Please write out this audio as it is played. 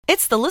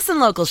It's the Listen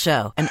Local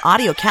Show, an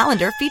audio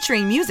calendar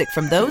featuring music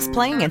from those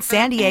playing in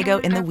San Diego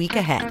in the week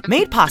ahead.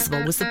 Made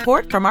possible with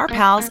support from our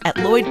pals at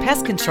Lloyd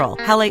Pest Control,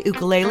 Halle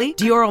Ukulele,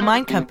 Dioro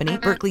Mine Company,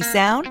 Berkeley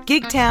Sound,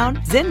 Gig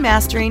Town, Zen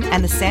Mastering,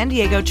 and the San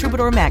Diego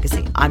Troubadour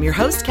Magazine. I'm your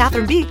host,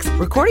 Catherine Beeks,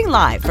 recording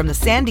live from the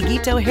San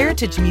Dieguito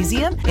Heritage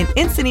Museum in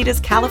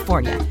Encinitas,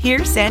 California.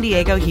 Here's San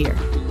Diego Here.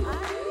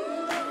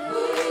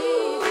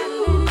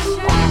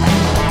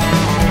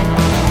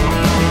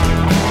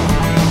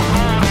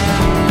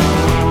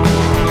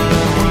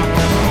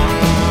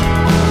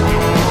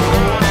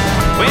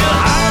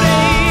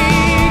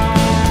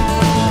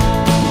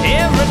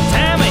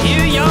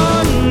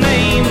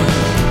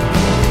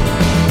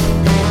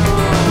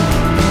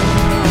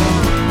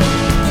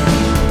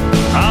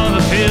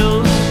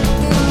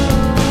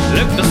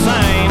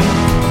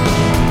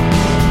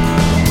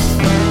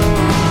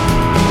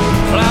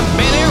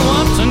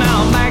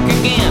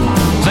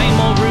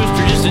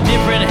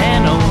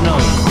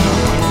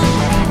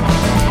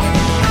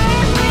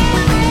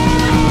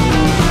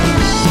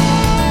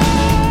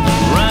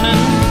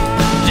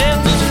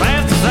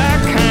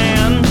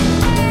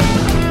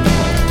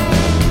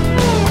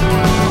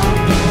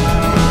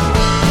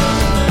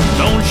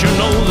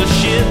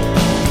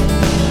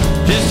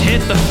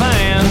 Hit the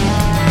fan.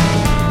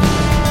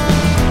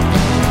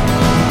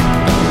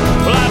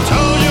 Well, I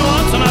told you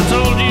once and I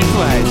told you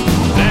twice.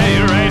 Now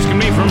you're asking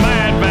me for my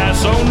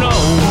advice, oh no.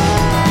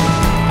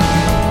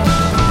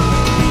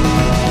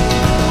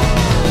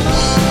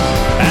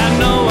 I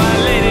know I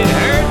let it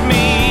hurt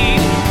me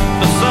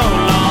for so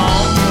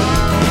long.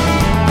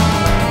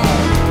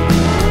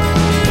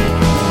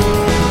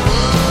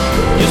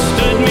 You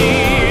stood me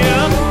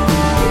up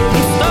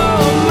and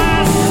stole my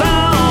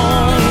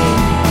song.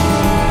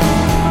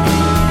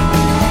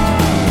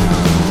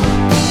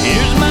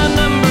 Here's my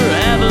number,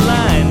 have a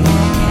line.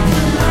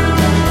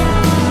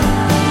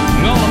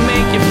 I'm gonna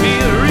make you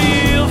feel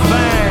real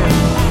fine.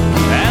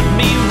 I'd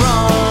be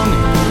wrong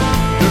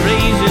to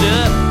raise it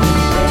up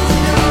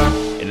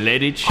and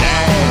let it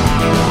shine.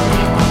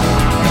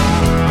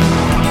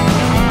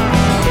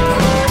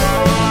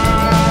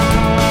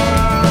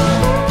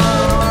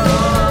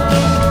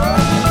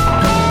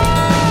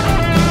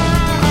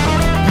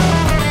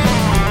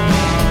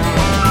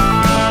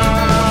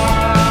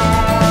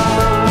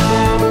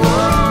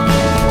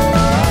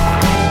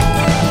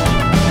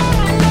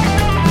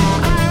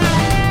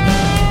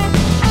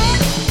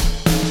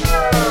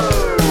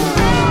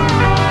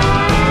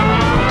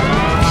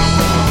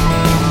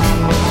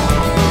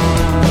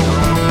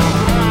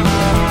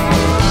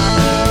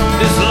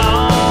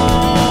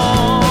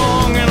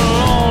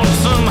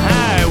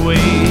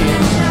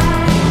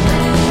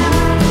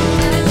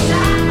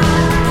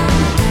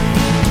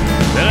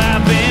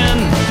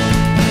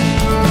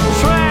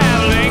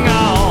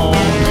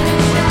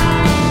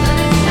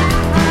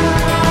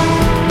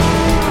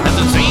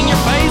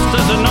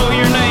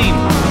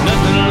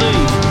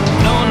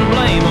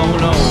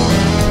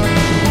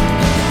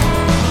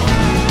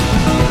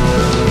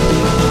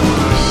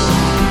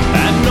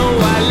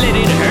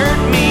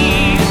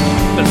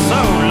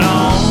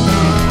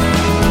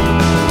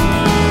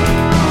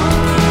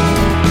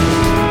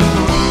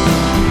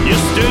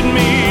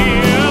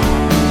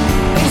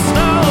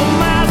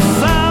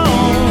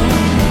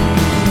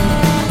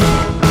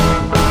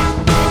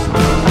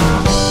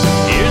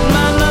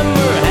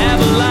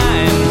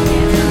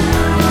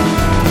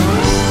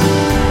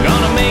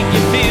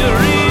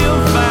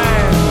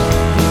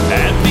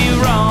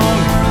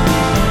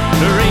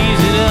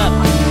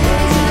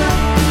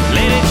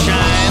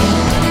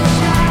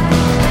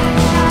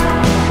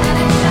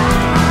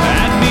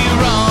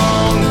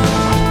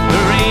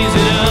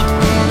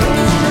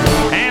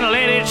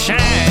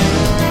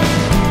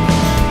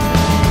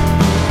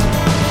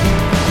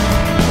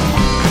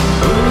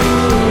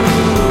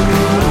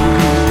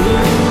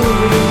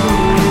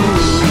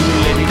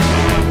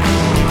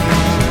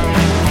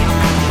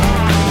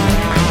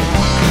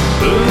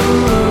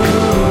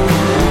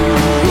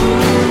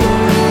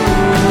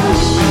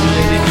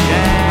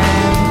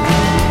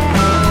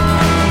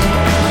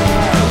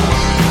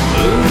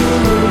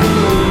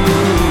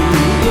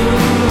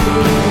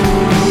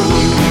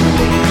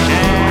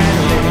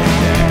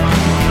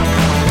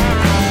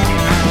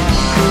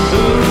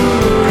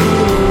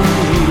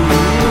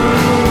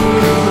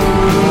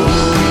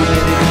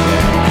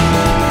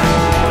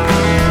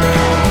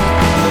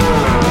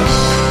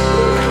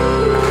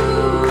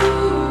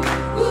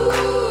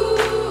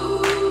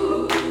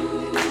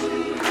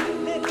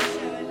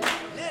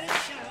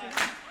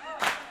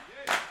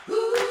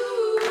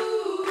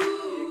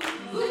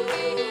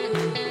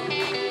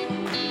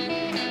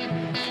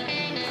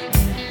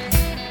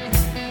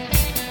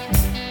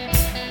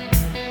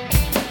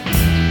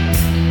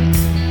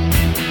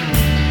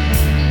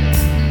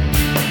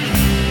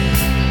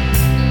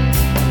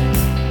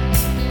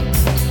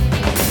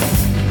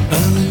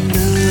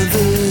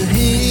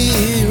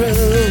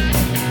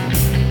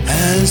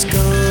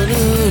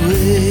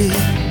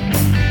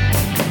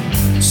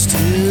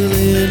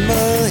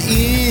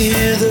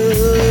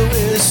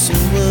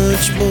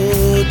 much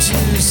more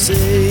to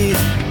say.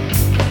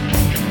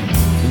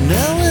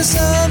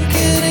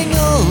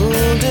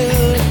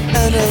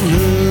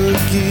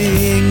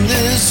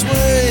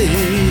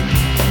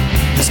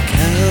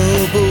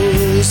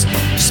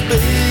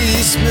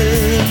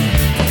 spacemen,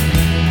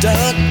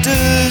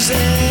 doctors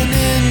and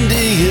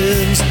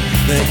Indians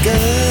that guide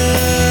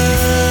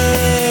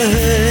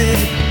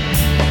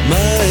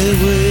my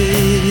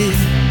way.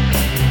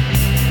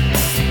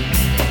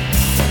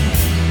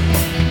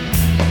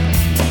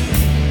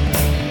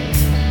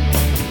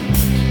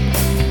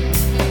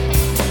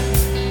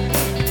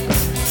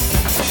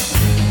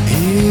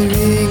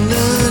 Hearing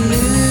the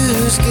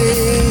news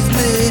gave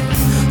me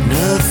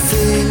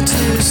nothing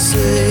to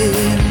say.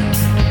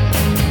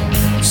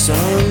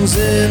 Songs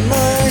in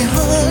my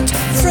heart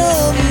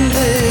from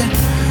the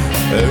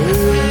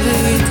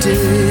early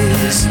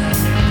days,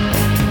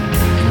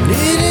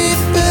 knee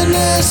deep in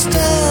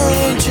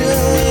nostalgia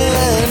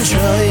and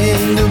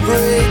trying to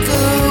break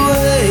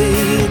away.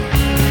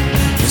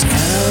 There's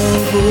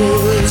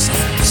cowboys,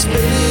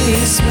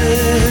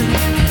 spacemen,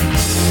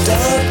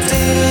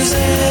 doctors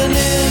and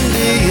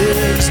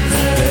Indians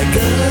that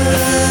guide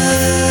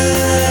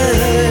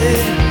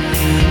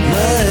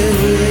my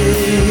way.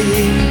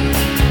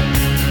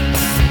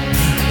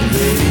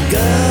 They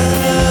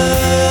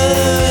guide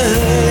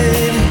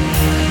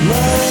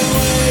my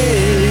way.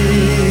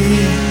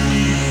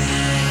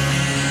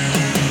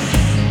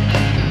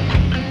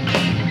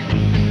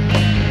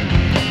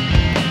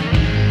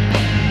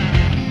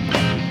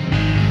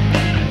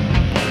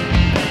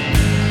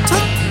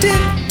 Tucked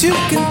into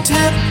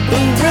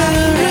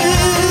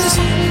contemporaries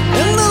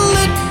and the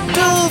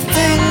little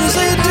things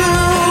they do.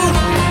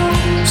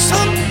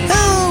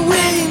 Somehow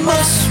we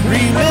must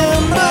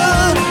remember,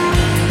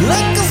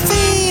 like a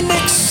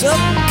phoenix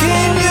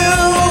sucking you.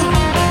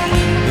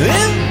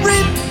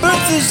 Every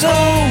birth is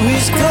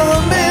always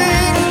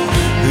coming,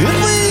 and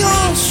we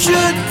all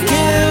should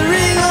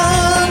carry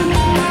on.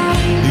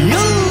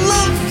 Your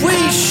love we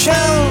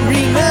shall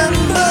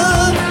remember,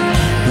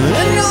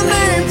 and your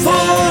name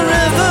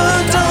forever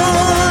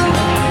done.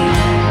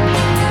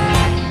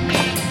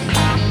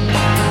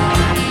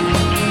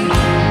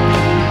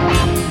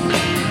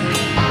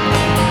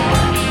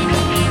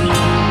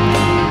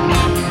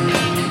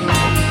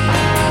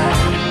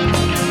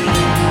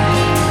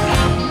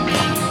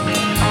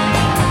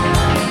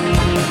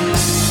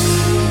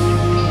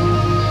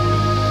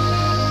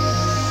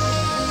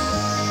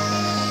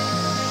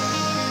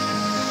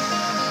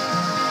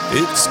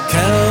 It's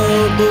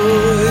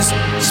cowboys,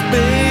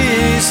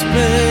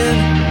 spacemen,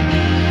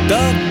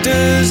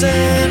 doctors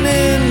and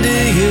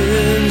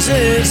Indians.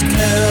 It's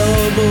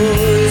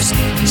cowboys,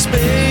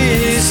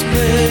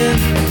 spacemen,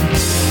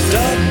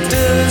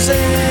 doctors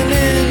and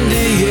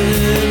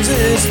Indians.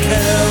 It's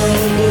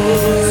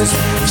cowboys,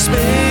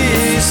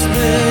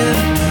 spacemen,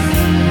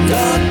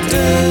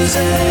 doctors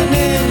and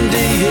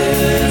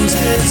Indians.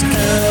 It's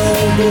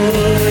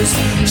cowboys,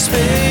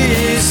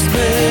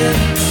 spacemen,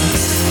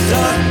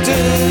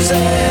 doctors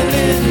and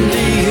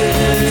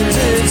Indians.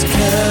 It's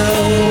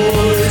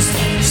cowboys,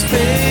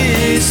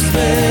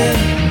 spacemen,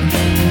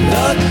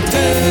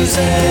 doctors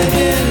and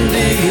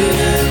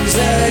Indians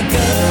that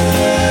guide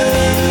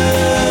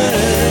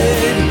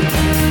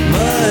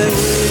my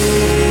way.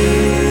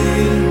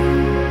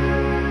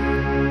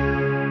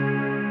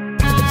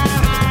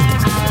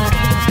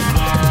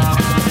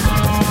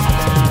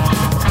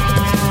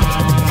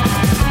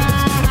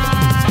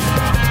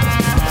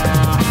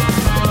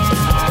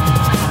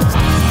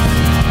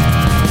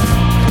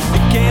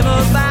 Came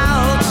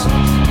about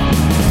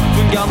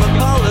from government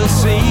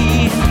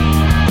policy.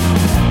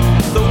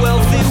 The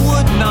wealthy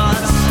would not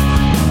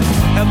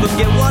help them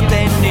get what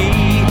they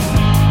need.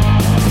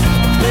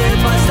 Live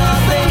by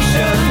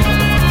starvation,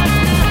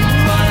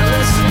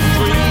 mindless and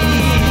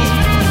free.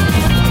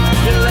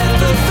 They left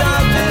the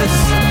darkness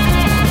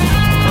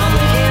of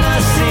the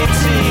inner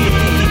city,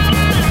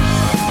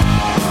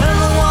 and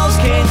the walls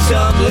came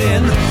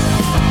tumbling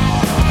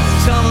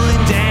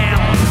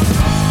down.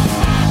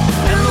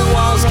 And the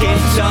walls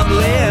came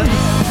tumbling.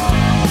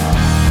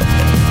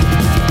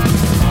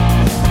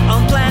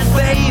 Unplanned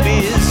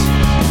babies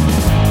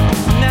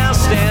now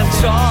stand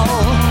tall.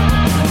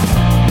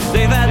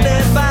 They've had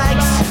their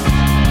backs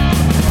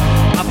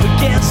up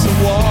against the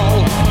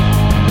wall.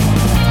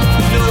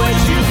 No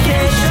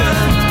education,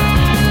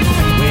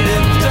 we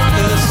didn't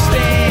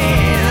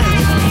understand,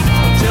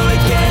 till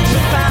they came to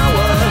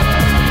power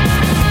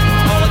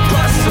all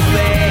across the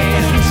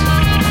land.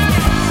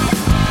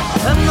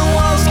 And the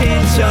walls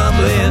came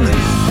tumbling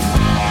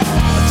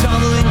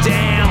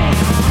down.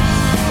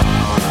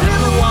 And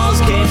the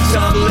walls came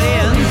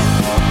tumbling.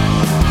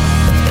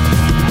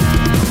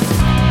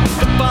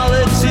 The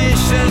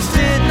politicians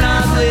did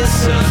not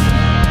listen.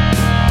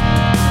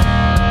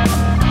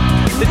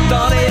 They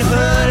thought they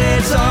heard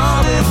it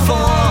all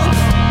before.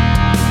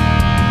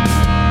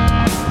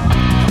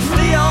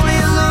 They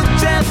only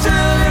looked after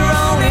their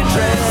own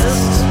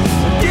interests,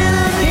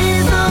 didn't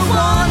heed the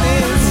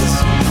warnings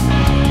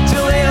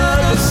till they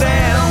heard the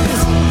sounds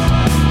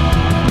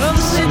of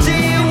the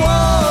city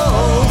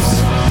walls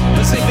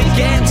as they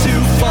began to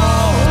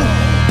fall.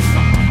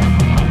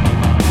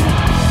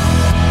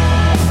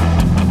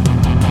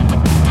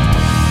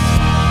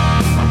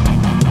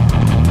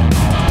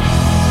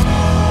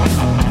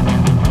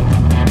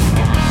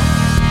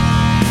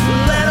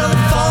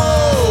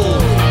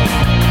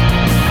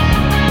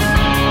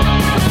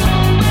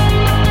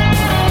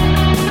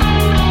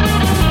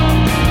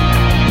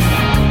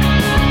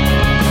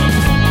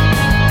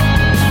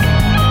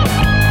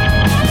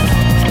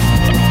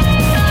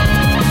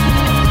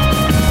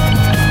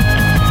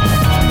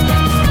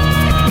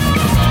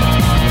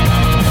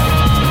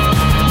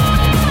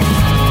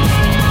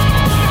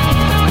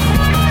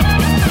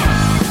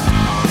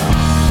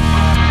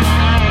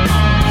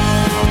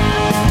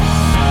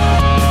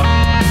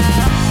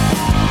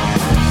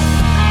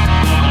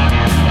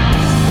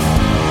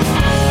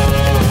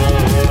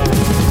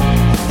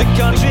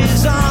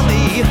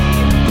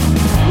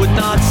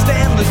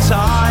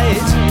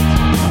 outside.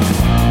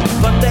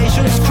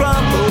 Foundations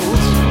crumbled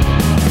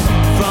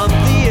from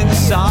the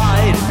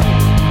inside.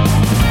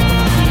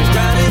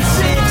 Crowded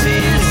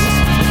cities,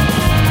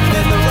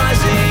 then the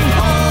rising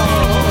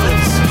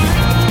hordes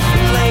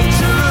laid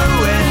to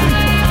ruin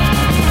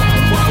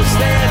what was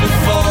there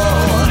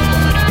before.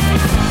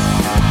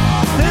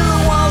 And the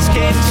walls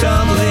came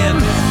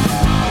tumbling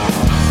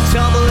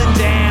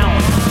down.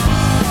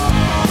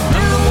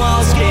 And the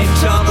walls came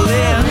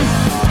tumbling.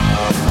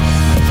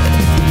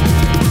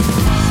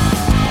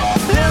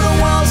 And the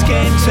walls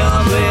came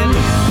tumbling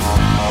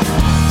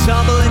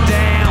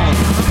down.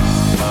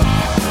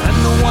 And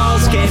the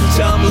walls came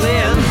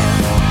tumbling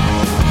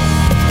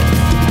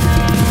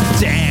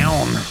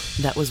down.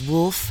 That was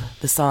Wolf,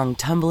 the song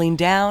Tumbling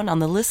Down on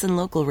the Listen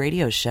Local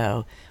radio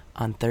show.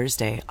 On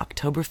Thursday,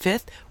 October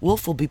 5th,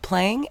 Wolf will be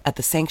playing at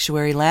the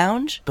Sanctuary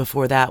Lounge.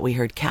 Before that, we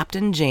heard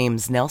Captain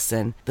James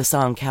Nelson, the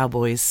song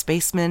Cowboys,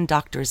 Spacemen,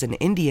 Doctors, and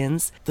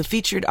Indians, the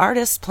featured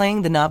artist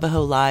playing the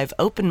Navajo Live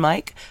open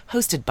mic,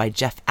 hosted by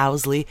Jeff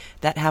Owsley.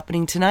 That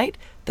happening tonight,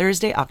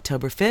 Thursday,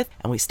 October 5th,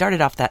 and we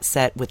started off that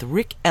set with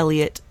Rick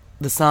Elliott,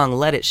 the song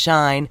Let It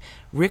Shine.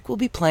 Rick will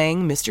be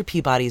playing Mr.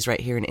 Peabody's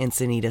right here in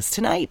Encinitas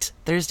tonight,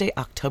 Thursday,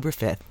 October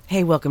 5th.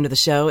 Hey, welcome to the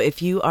show.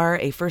 If you are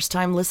a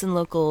first-time Listen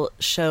Local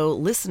show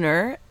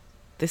listener,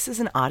 this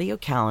is an audio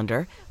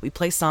calendar. We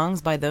play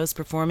songs by those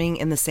performing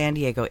in the San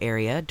Diego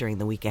area during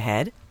the week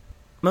ahead.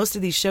 Most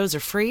of these shows are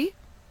free,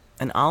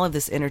 and all of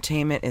this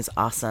entertainment is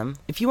awesome.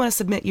 If you want to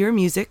submit your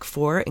music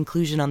for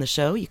inclusion on the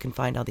show, you can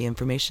find all the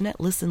information at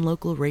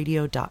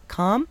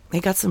listenlocalradio.com. They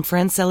got some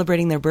friends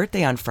celebrating their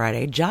birthday on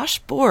Friday. Josh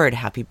Board,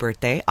 happy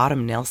birthday,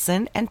 Autumn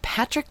Nelson, and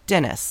Patrick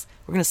Dennis.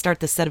 We're going to start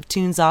this set of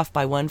tunes off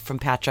by one from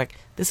Patrick.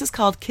 This is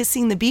called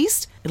Kissing the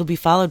Beast. It'll be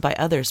followed by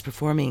others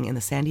performing in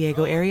the San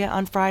Diego area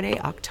on Friday,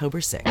 October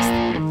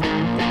 6th.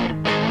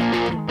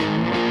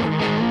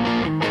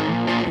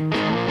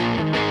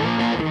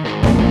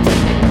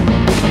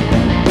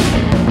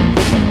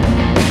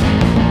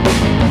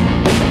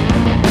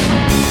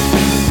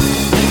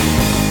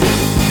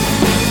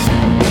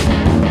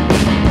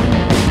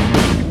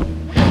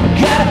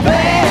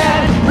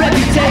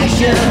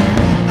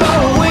 For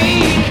a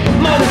weak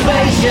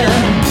motivation,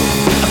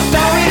 a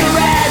story to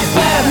write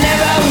but I've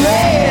never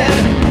read.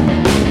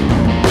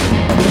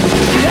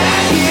 Did I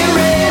get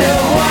rid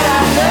of what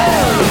I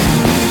love?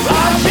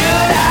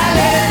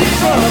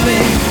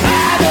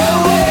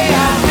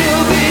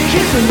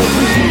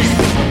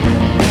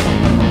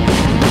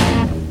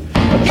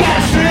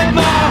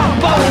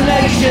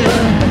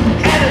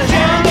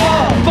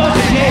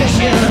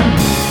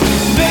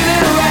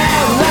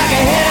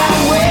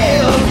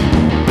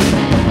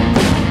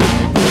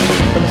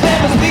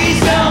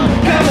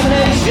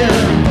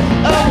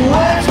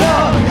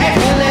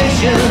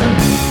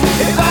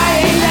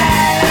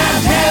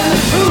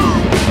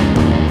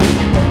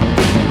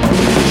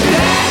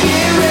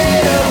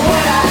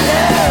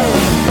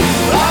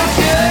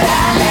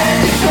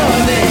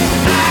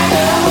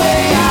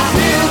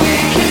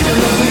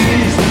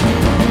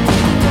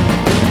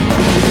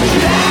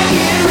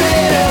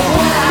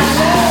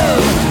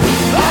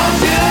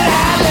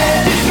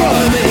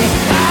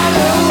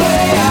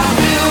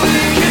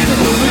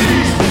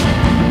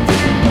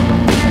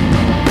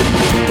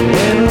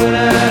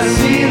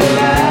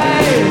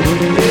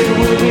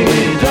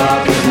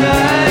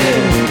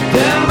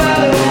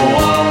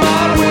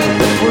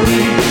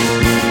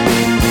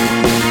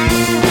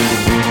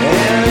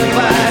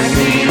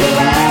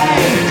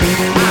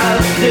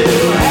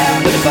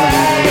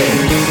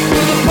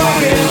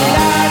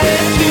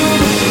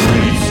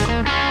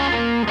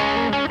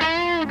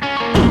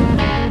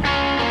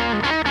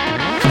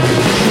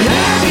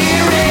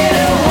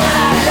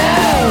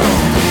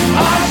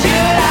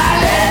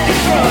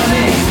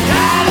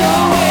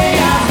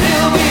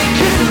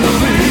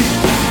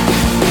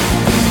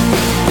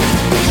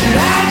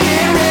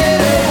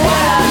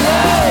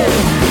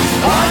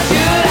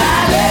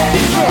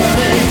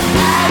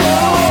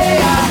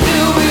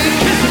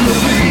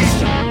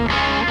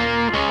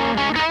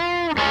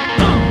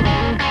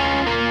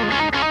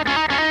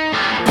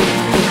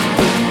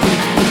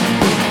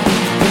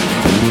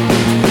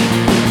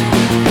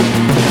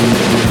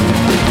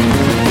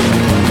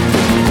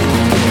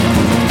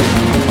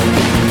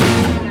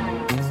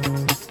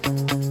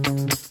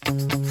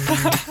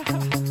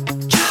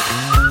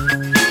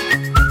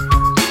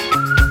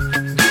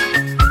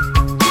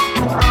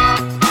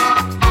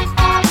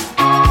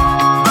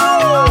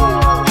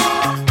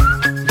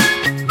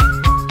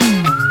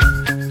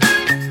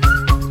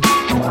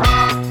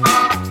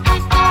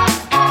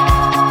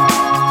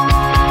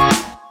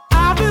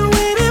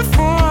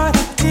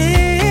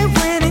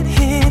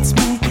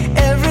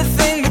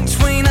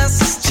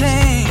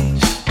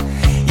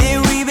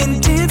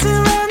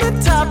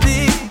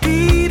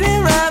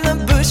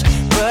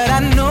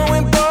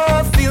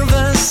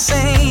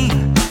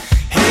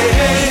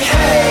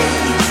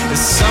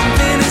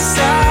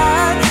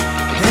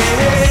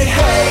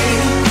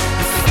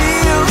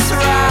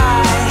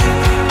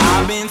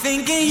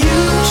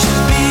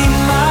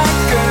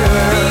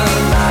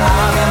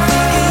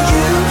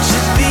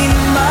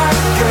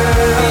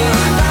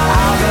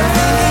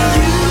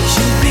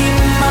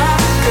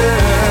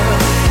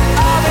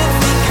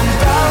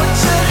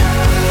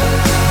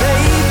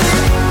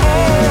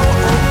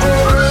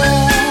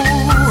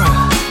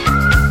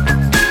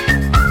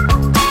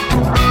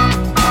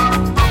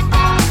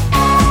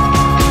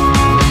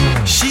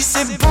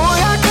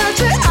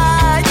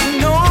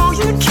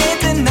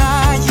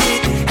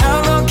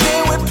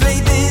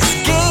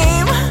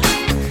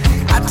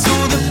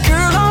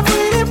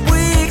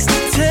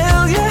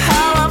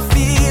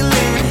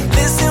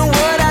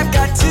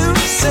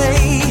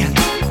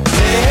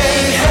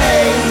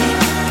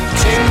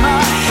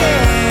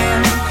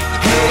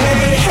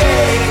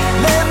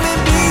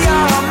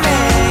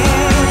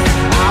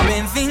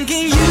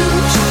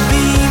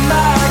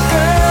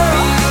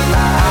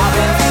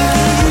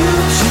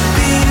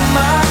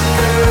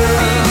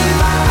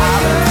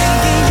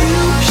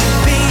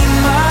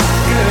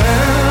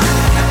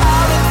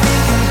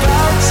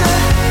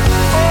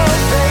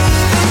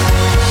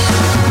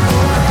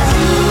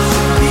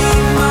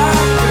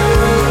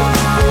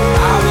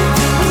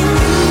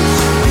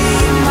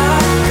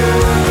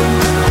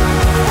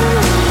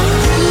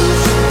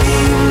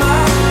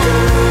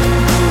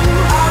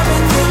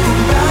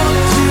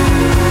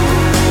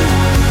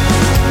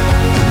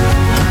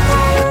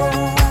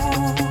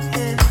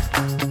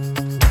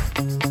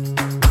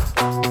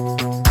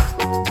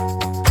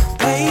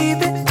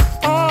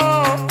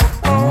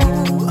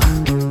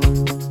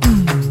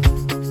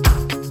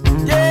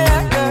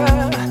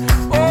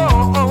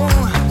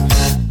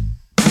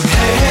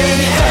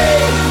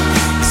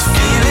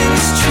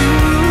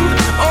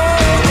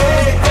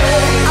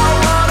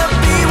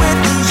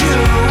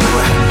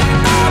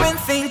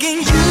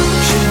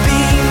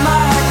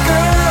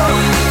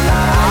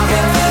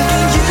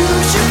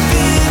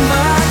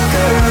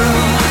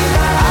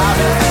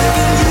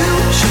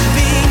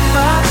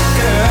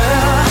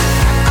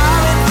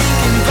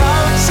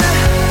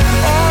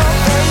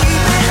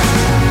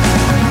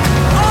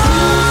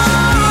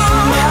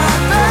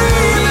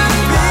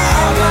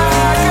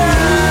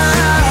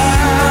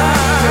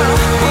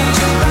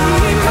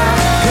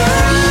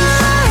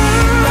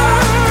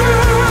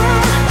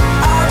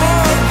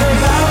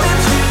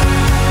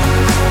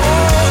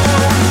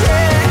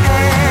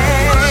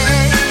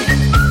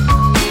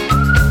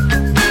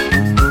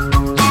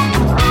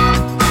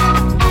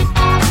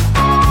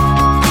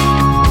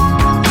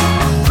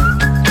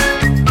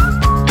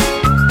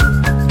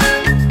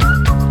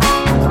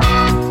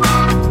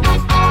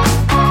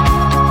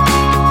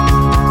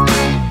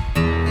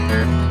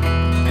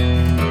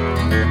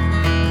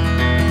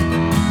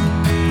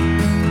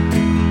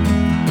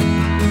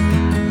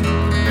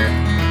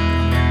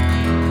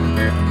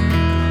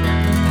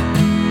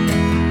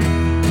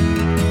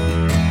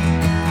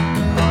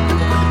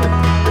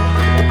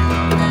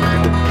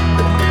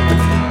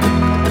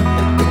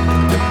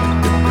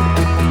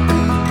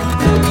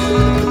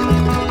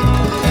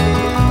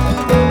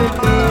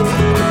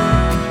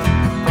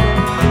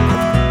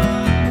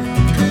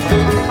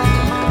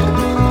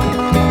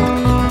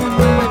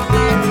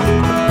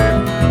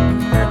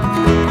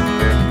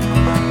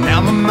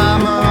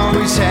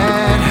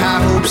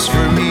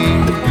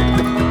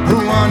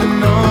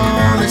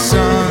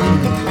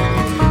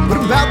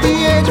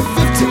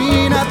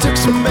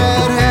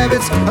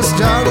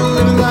 started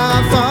living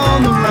life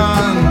on the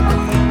run.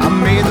 I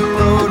made the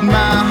road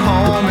my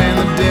home and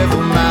the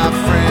devil my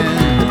friend.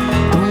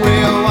 The way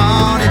I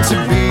wanted to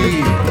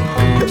be.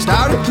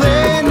 Started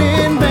playing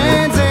in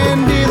bands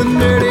and dealing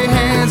dirty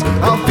hands.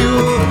 All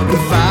fuel the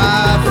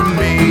fire for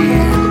me.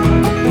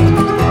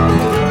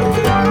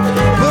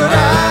 But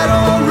I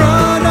don't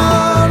run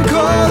on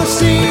coal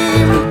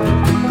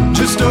steam,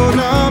 just old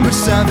number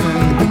 7.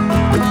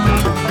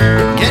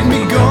 Get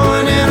me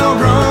going and I'll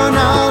run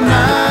all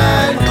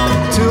night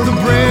till the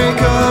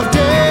break of day.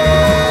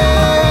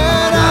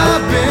 And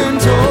I've been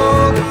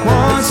told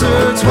once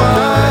or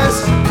twice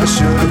I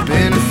should have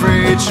been a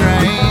freight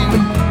train.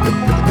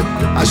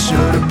 I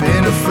should have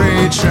been a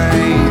freight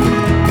train.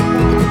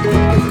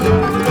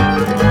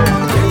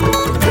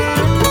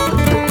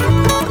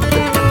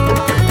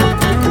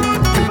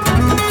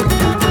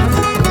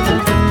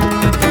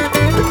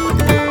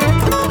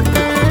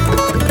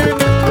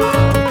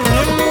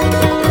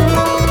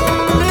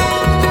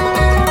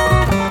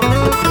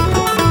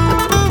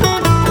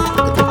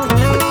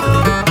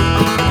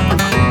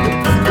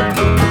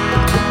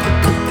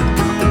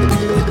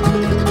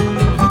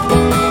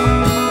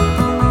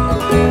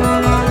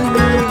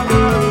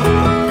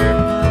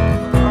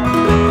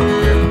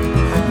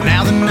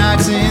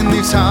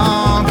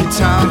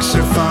 Honky-tonks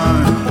are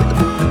fun,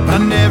 but I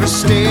never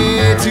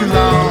stay too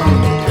long.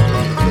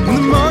 When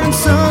the morning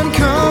sun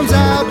comes,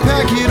 I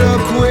pack it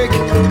up quick,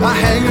 I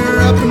hang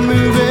her up and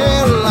move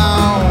it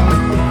along.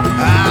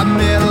 I've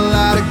met a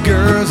lot of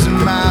girls in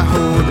my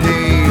whole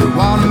day who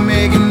wanna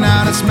make an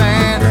honest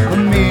man of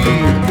me.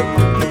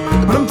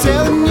 But I'm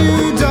telling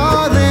you,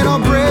 darling, I'll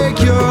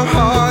break your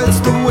heart. It's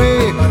the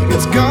way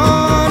it's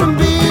gonna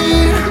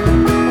be.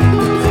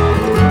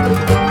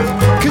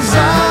 'Cause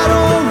I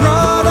don't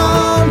run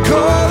on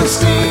coal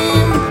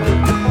steam,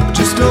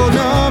 just old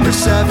number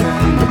 7.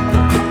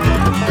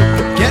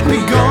 Get me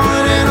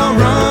going and I'll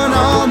run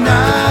all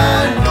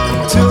night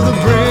till the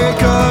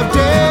break of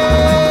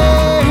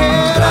day.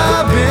 And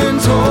I've been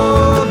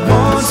told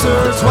once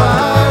or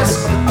twice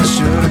I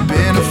should have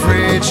been a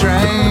freight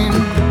train.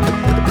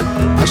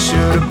 I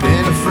should have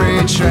been a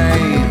freight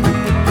train.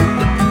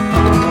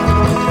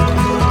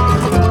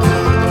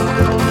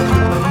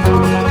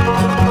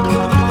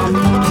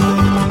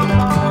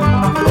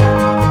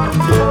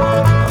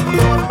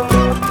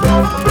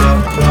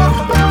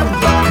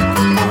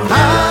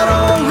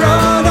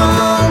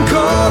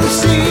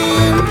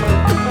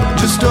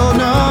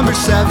 Number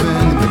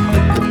 7.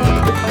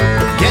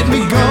 Get me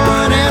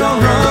going and I'll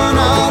run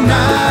all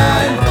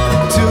night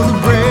till the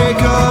break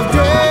of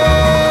day.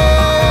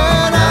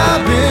 And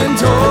I've been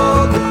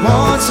told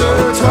once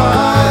or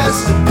twice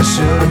I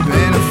should have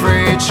been a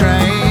freight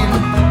train.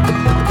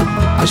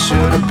 I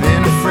should have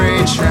been a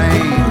freight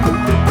train.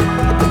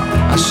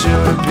 I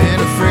should have been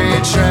a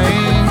freight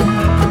train.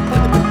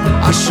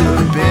 I should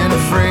have been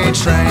a freight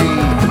train.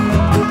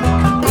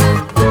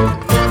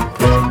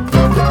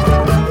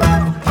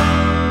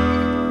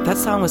 That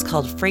song was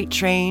called Freight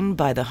Train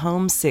by the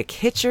Homesick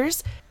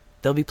Hitchers.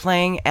 They'll be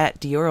playing at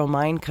Dioro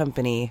Mine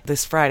Company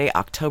this Friday,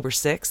 October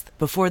 6th.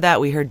 Before that,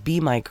 we heard Be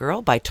My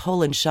Girl by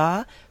Tolan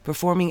Shaw,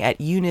 performing at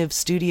Univ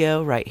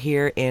Studio right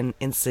here in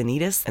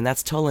Encinitas, and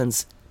that's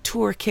Tolan's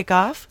tour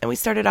kickoff. And we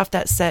started off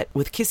that set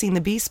with Kissing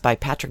the Beast by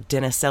Patrick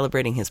Dennis,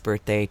 celebrating his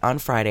birthday on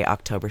Friday,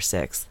 October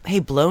 6th. Hey,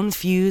 Blown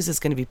Fuse is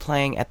going to be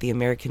playing at the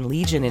American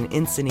Legion in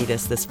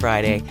Encinitas this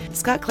Friday.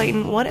 Scott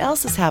Clayton, what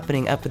else is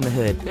happening up in the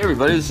hood? Hey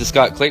everybody, this is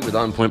Scott Clayton with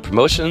On Point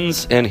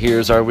Promotions, and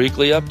here's our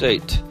weekly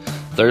update.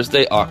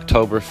 Thursday,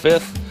 October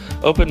 5th,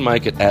 open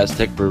mic at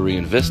Aztec Brewery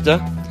in Vista,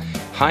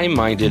 High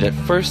Minded at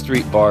First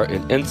Street Bar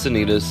in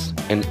Encinitas,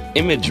 and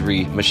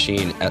Imagery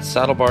Machine at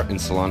Saddle Bar in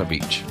Solana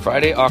Beach.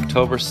 Friday,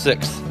 October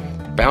 6th,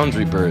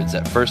 Boundary Birds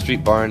at First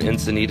Street Bar in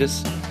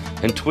Encinitas,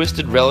 and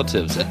Twisted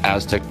Relatives at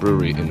Aztec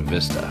Brewery in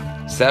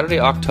Vista. Saturday,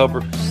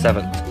 October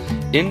 7th,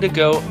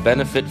 Indigo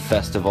Benefit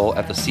Festival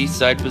at the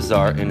Seaside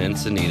Bazaar in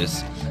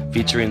Encinitas,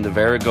 featuring the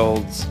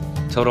Varigolds,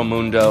 Toto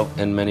Mundo,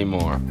 and many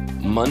more.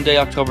 Monday,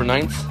 October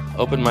 9th,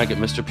 open mic at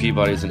Mr.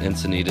 Peabody's in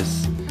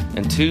Encinitas.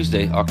 And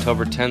Tuesday,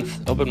 October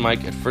 10th, open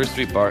mic at First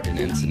Street Bar in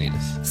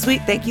Encinitas.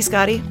 Sweet, thank you,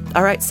 Scotty.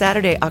 All right,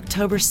 Saturday,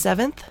 October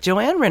 7th,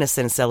 Joanne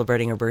Renison is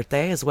celebrating her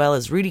birthday, as well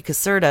as Rudy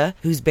Caserta,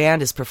 whose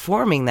band is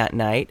performing that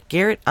night,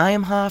 Garrett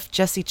Imhoff,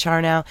 Jesse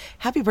Charnow.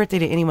 Happy birthday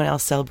to anyone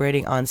else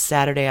celebrating on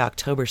Saturday,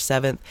 October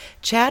 7th.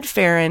 Chad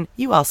Farron,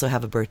 you also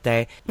have a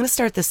birthday. I'm going to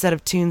start this set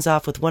of tunes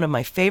off with one of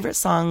my favorite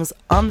songs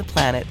on the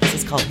planet. This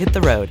is called Hit the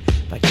Road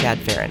by Chad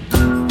Farron.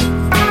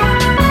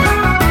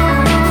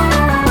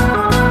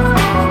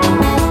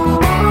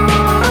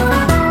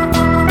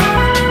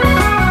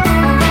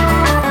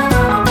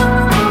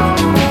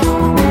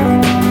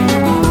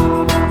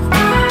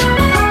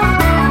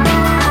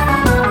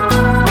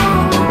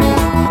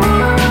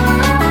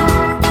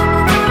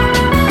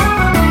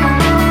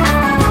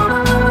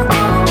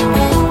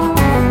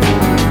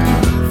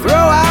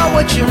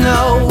 You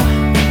know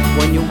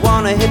when you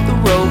wanna hit the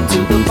road to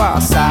the far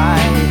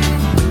side,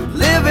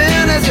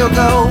 living as you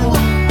go,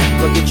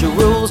 look at your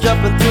rules rules,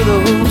 jumping through the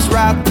hoops,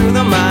 right through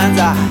the minds.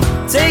 I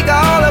take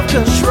all of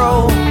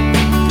control,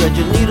 thread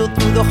your needle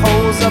through the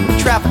holes of the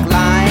traffic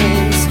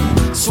lines,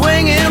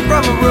 swinging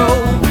from a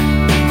rope.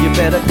 You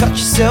better cut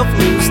yourself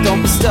loose,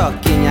 don't be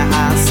stuck in your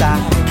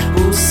hindsight.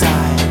 Whose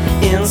side?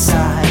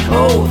 Inside.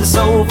 Oh, this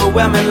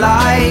overwhelming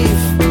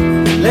life.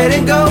 Let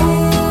it go,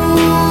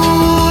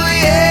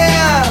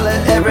 yeah.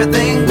 Let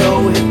everything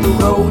go. Hit the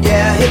road,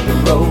 yeah, hit the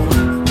road.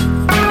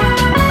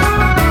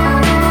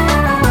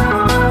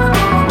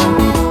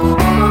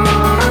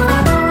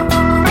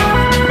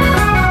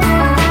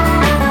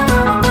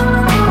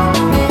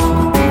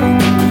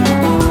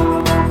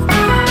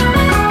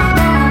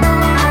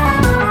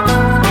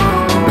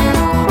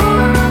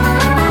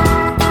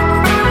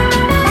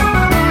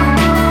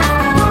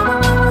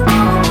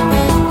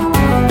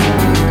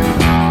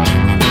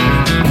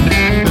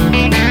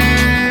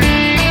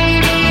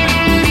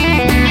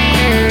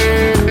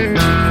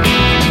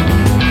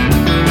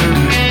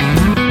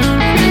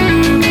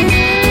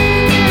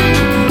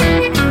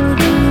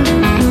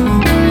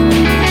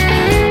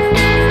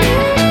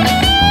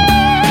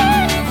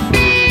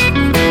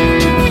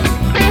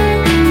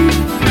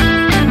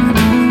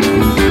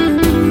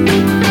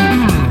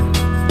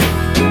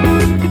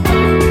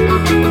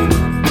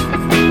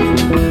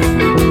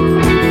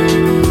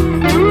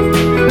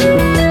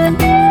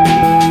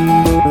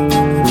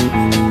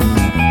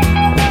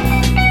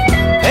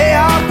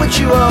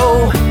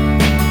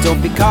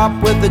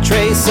 The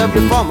trace of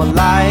your former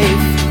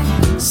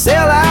life.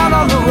 Sail out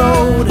on the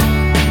road,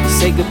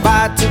 say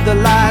goodbye to the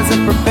lies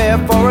and prepare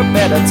for a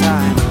better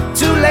time.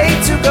 Too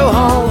late to go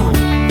home,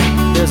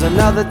 there's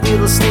another deal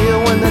to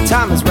steal when the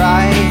time is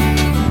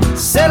right.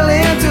 Settle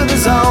into the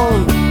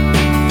zone,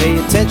 pay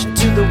attention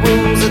to the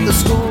rules at the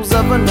schools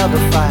of another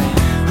fight.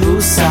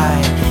 Whose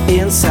side?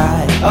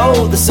 Inside.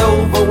 Oh, this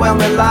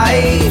overwhelming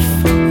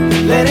life.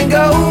 Letting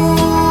go,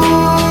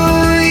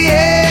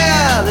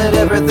 let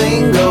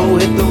everything go,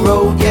 hit the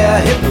road,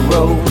 yeah, hit the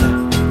road.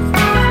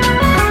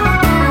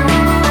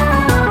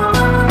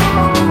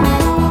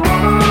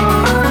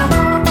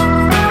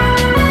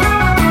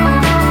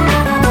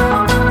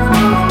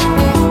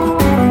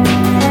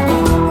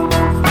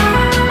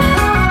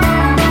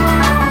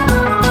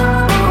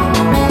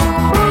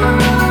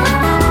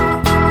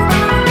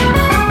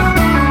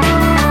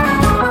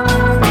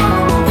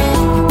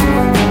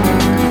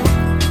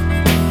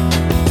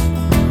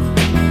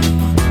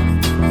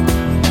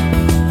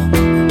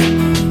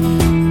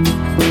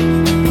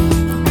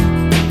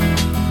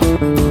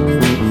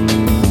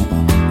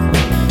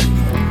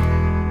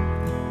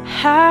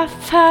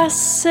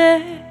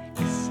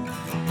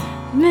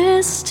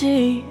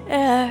 Misty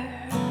air,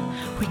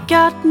 we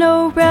got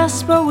no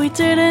rest but we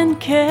didn't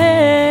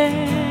care.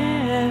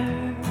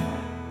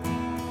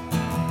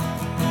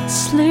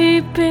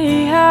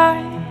 Sleepy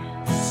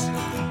eyes,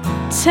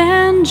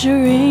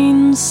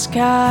 tangerine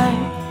sky,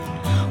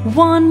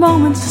 one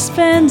moment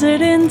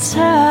suspended in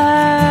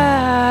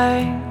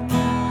time.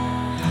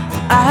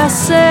 I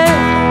said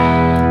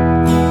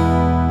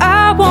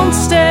I won't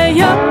stay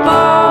up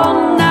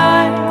all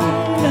night,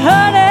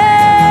 honey,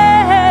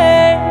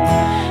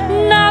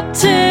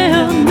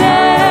 till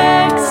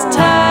next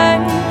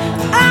time.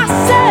 I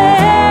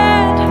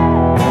said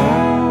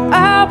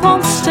I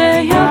won't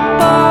stay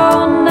up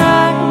all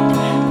night,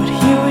 but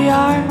here we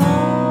are.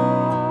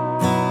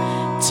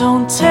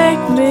 Don't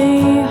take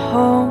me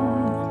home,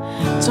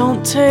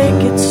 don't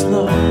take it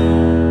slow.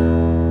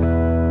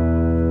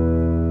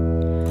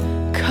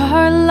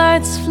 Car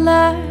lights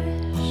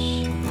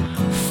flash,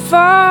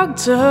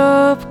 fogged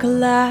up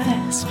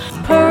glass,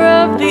 purr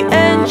of the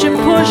engine,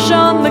 push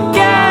on the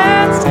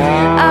gas.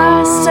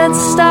 I said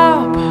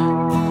stop,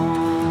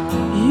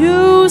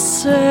 you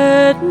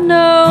said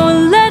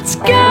no. Let's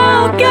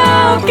go,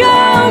 go,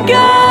 go,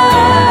 go.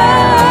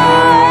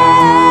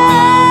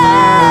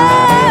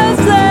 I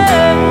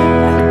said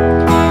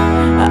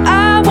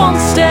I won't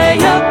stay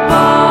up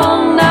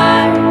all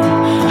night,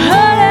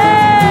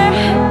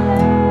 honey,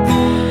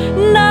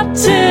 not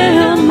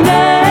till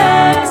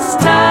next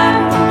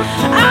time.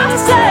 I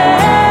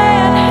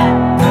said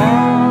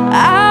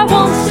I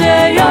won't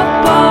stay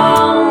up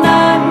all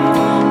night,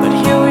 but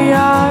here we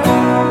are.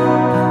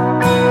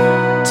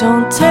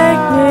 Don't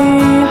take me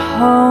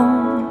home,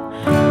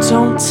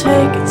 don't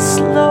take it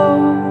slow.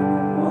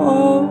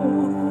 Oh,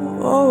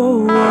 oh,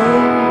 oh.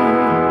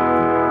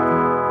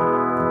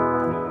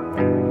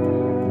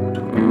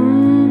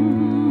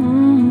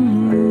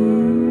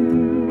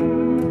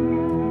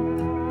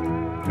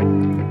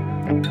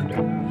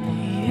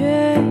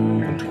 Yeah, yeah,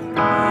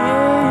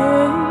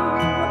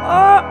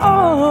 oh,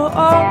 oh,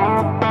 oh.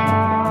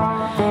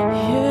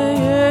 Yeah,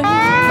 yeah.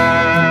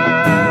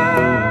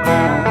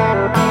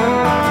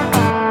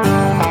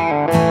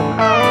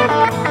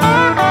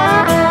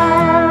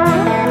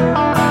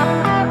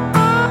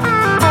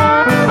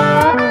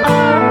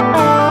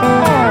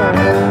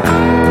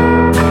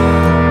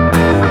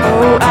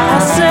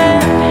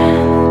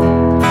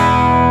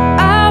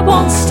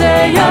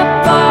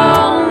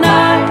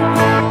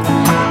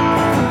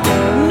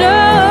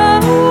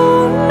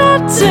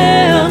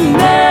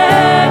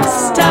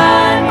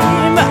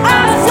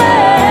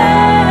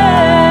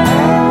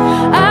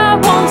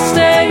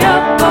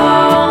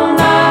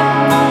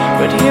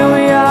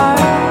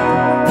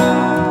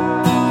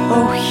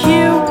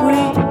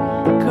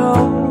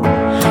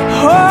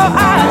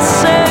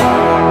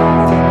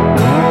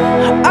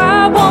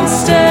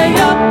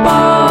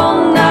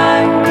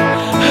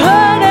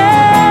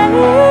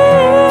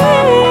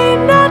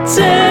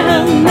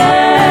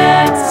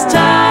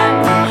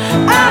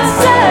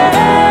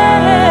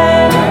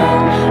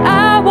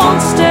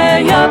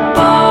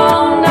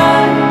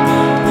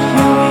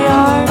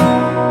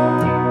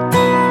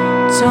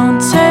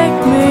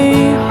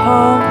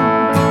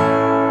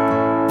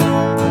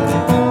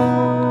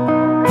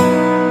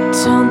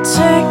 Don't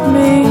take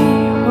me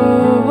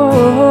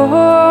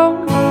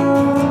home.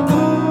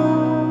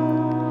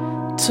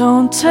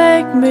 Don't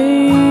take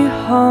me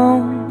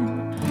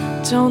home.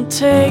 Don't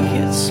take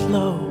it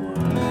slow.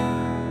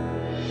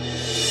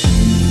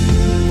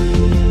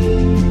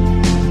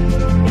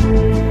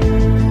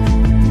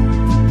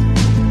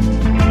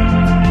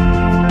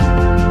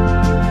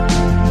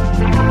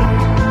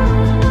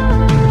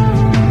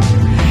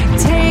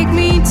 Take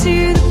me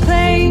to the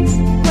place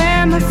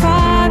where my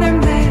father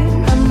met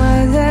my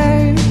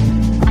mother.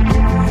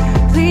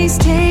 Please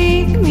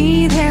take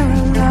me there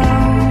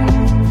alone.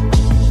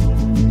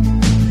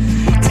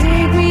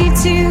 Take me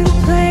to the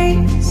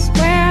place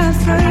where I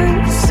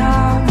first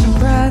saw my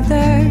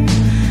brother.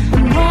 The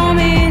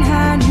moment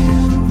I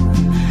knew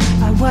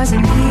I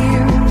wasn't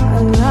here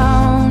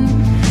alone.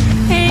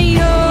 And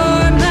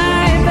you're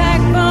my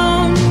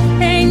backbone,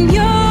 and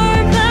you're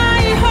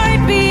my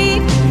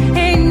heartbeat,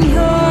 and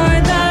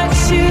you're the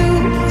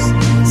shoes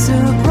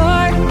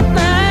support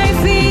my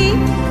feet.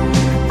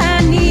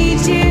 I need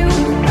you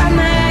by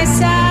my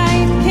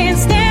side, can't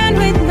stand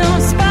with no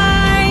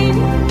spine.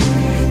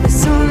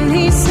 There's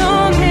only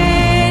so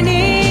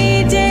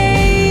many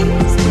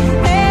days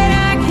that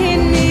I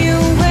can be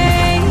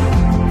away,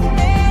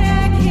 that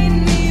I can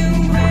be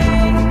away,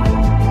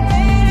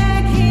 that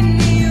I can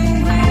be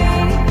away,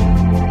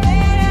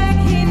 that I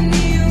can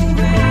be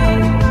away.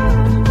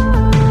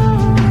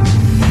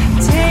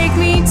 Take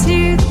me to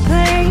the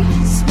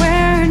place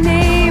where our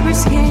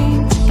neighbors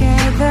came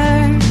together,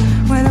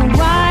 where the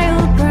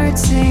wild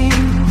birds sing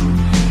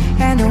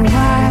and the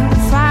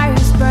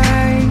wildfires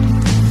burn.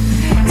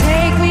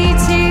 Take me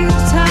to the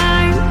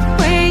time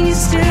when you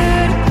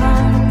stood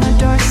upon my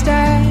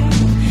doorstep.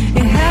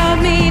 It held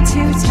me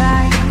too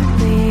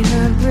tightly to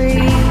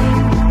breathe.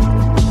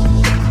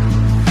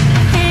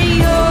 And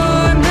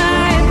you're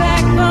my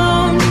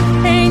backbone,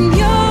 and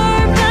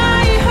you're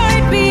my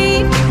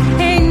heartbeat,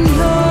 and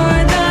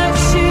you're the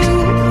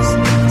shoes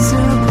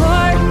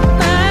support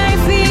my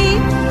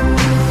feet.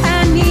 I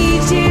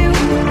need you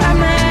by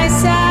my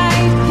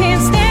side,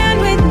 can't stand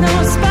with no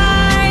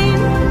spine.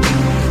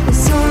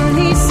 There's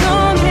only so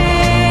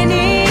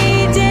many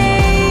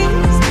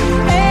days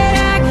that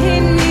I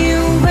can be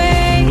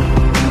away.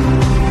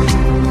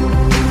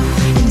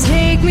 And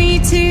take me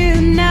to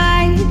the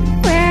night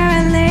where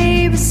I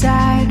lay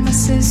beside my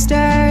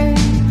sister.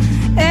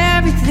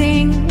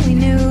 Everything we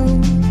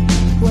knew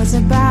was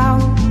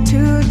about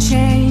to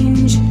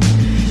change.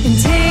 And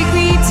take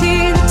me to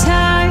the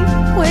time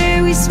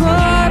where we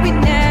swore we'd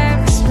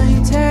never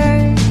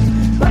splinter.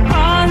 But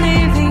all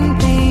living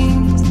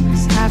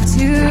things have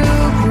to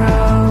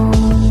grow.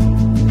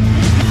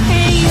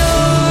 And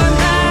you're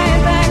my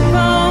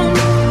backbone,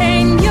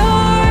 and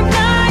you're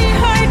my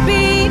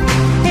heartbeat,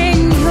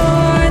 and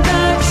you're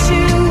the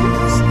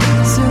shoes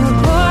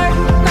support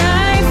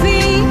my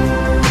feet.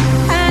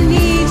 I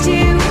need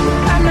you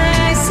by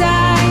my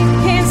side,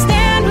 can't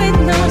stand with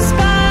no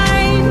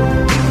spine.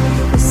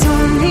 There's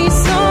only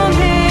so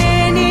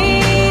many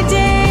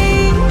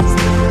days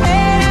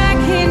that I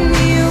can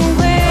be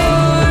away.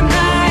 You're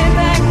my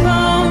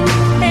backbone,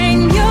 and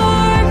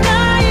you're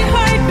my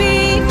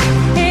heartbeat,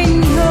 and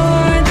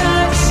you're the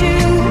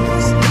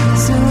shoes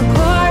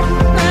support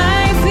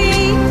my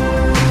feet.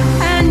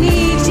 I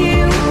need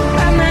you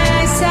by my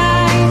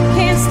side,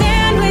 can't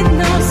stand with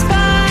no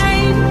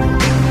spine.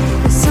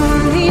 There's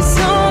only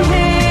so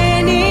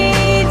many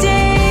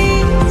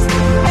days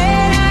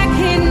that I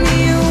can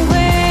be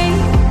away.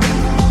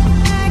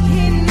 I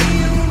can be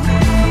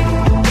away.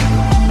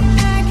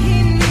 I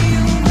can be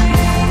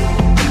away.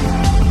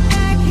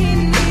 I can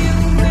be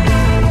away.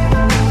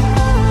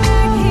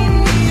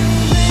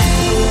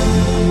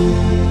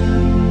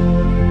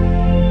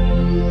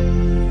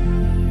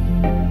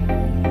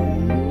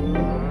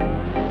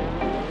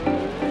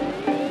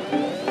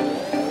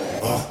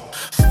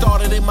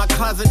 Started in my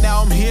closet,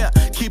 now I'm here.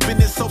 Keeping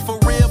it so for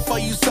real for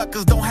you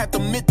suckers. Don't have to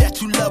admit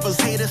that you lovers.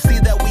 Haters see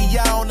that we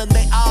on and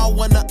they all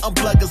wanna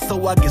unplug us.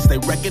 So I guess they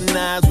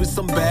recognize we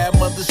some bad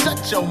mothers.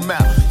 Shut your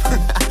mouth.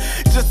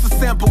 Just a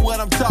sample what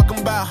I'm talking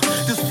about.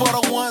 This for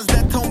the ones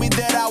that told me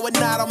that I would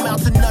not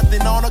amount to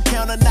nothing on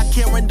account of not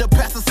caring to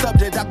pass the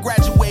subject. I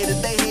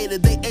graduated, they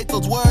hated, they ate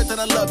those words and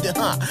I loved it,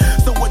 huh?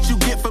 So what you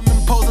get from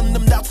imposing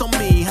them doubts on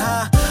me,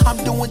 huh? I'm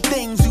doing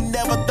things you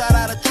never thought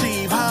I'd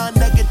achieve, huh?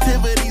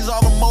 Negativity's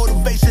all the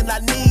motivation I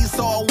need,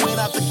 so I went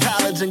out to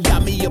college and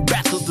got me a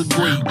bachelor's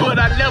degree. But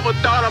I never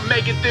thought I'd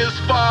make it this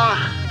far.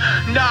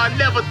 Nah, I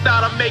never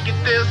thought I'd make it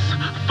this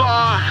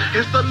far.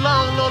 It's a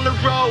long, lonely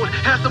road,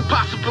 has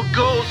impossible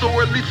goals,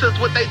 or at least that's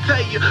what they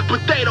tell you,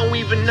 but they don't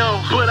even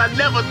know. But I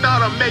never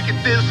thought I'd make it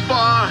this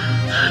far.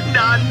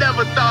 Nah, I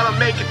never thought I'd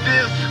make it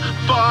this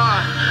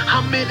far.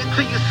 I'm in it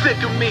till you're sick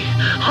of me.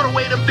 On the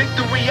way to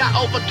victory, I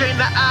overcame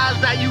the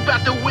odds, now you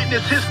about to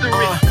witness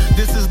history.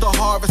 This is the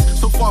harvest,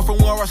 so far from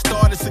where I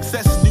started.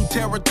 Success is new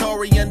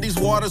territory and these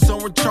waters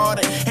are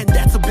uncharted, and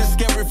that's a bit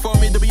scary for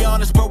me to be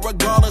honest. But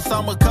regardless,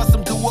 I'm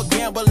accustomed to a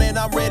gamble and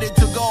I'm ready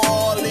to go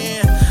all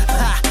in.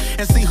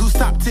 And see who's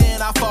top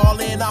 10, I fall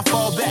in, I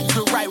fall back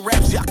to write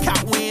raps, y'all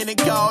caught win and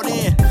called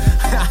in.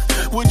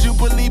 When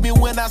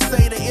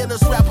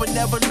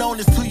never known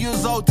is 2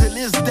 years old to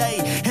this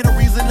day. And the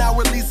reason I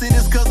release it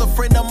is cause a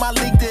friend of mine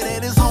linked it.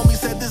 And his homie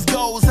said this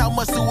goes, how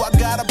much do I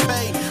gotta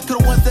pay? To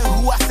the ones that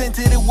who I sent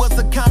it, it was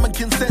a common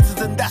consensus.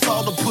 And that's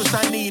all the push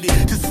I needed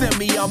to send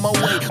me on my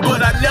way.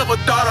 But I never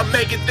thought I'd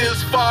make it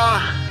this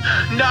far.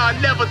 Nah, I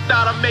never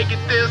thought I'd make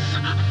it this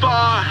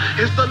far.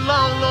 It's a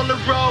long,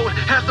 lonely road,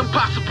 has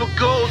impossible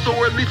goals,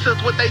 or at least that's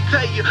what they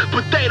tell you,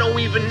 but they don't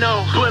even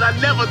know. But I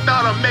never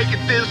thought I'd make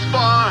it this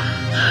far.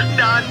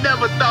 Nah, I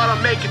never thought I'd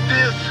make it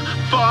this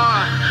far.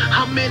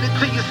 I'm in it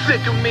till you're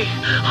sick of me.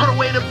 On the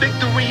way to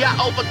victory, I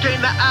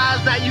overcame the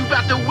odds. Now you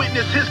about to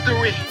witness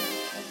history.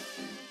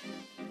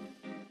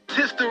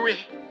 History.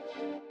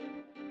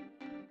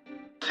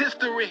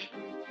 History.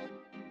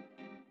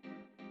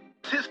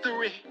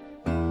 History.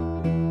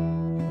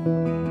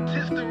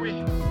 History.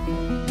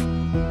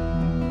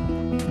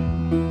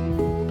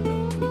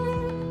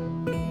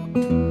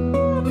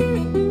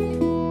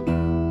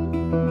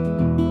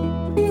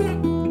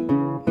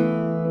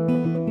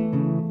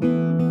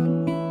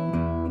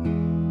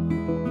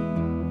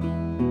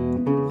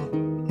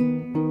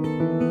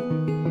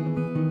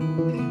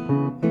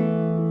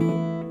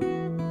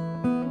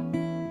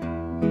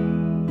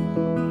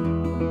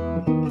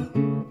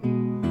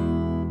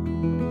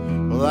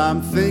 Well,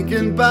 I'm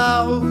thinking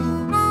about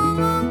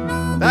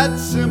that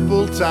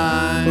simple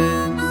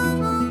time.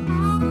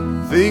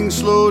 Things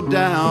slow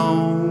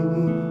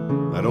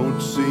down, I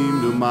don't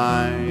seem to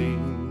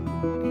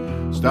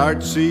mind.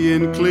 Start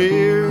seeing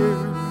clear,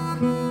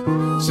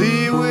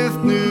 see with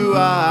new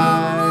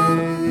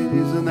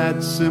eyes in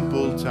that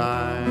simple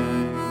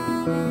time.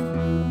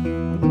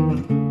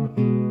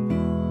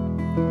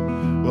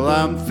 Well,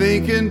 I'm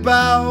thinking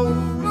about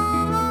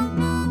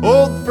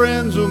old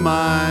friends of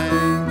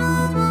mine.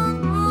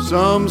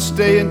 Some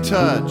stay in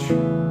touch,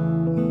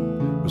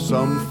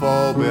 some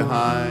fall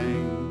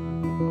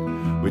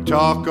behind. We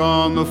talk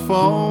on the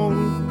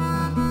phone,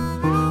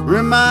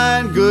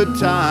 remind good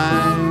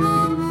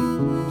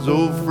times,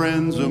 old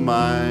friends of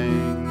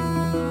mine.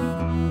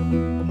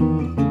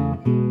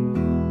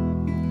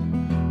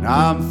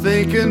 Now I'm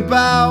thinking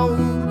about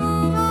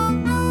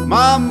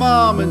my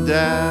mom and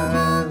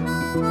dad.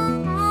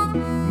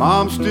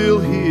 Mom's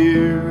still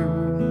here,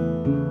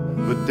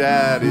 but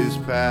dad is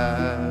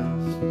past.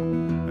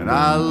 And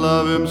I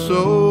love him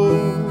so,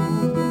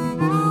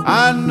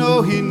 I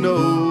know he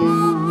knows.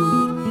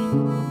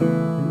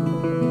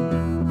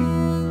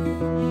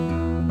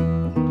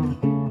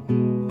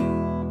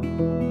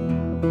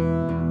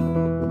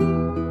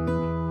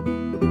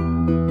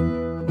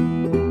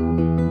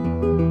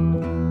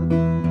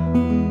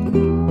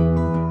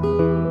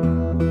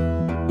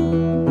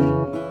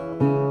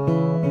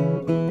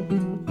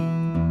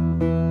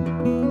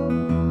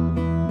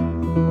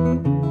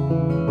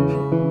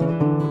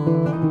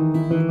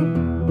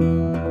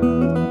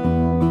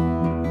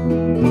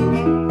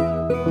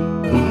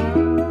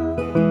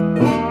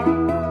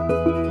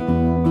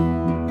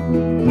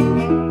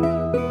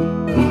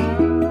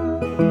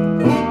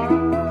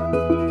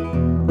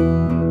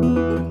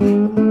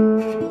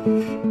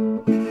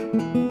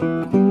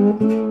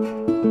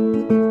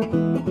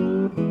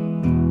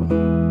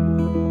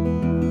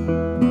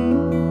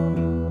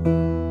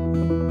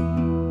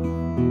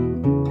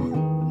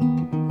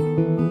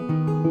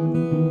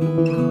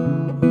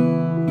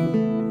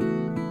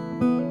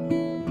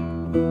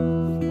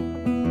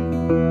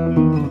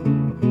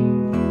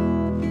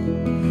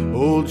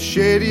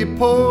 Shady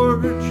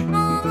porch,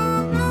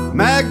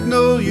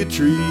 magnolia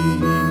tree,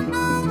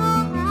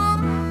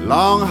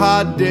 long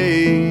hot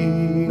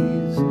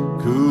days,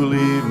 cool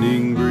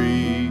evening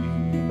breeze.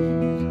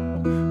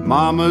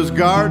 Mama's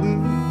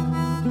garden,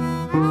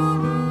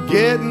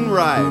 getting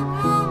ripe,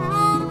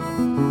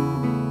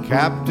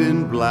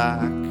 Captain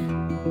Black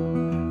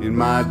in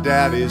my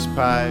daddy's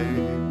pipe.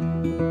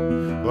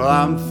 Well,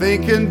 I'm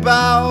thinking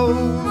about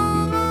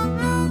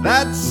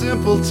that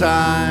simple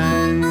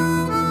time.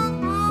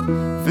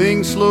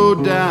 Things slow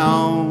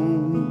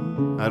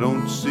down, I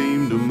don't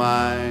seem to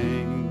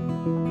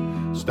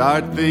mind.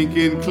 Start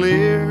thinking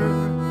clear,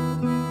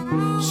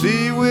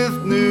 see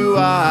with new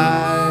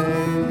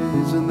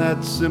eyes in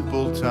that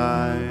simple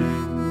time.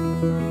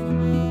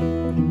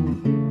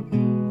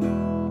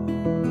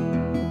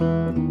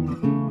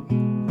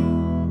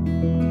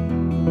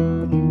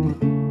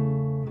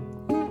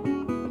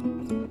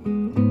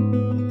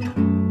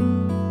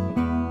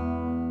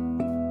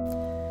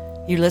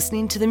 You're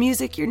listening to the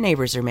music your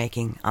neighbors are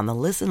making on the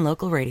Listen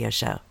Local radio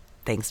show.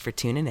 Thanks for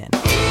tuning in.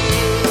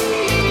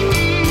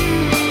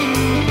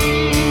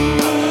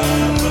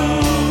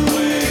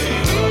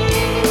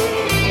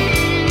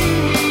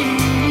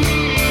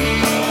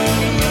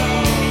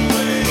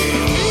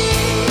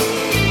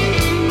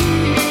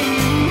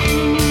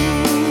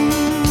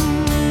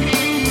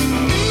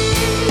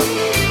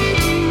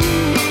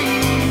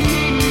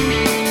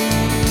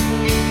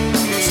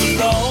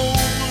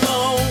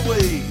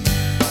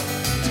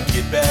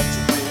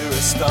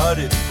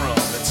 Started from.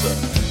 It's a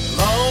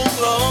long,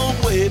 long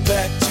way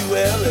back to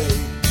LA.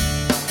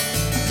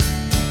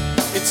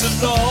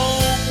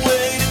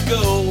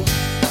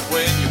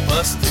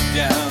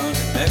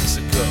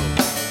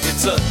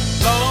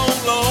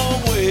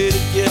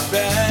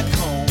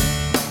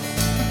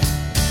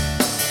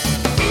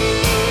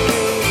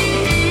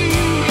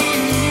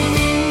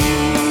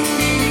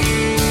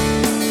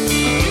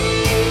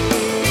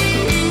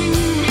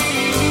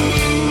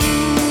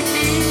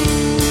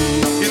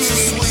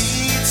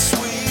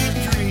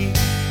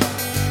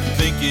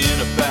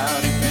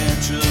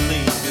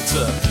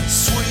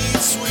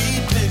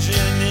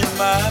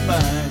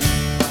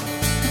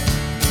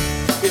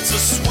 It's a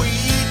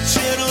sweet,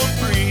 gentle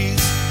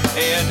breeze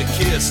and a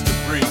kiss to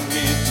bring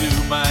me to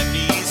my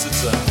knees.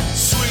 It's a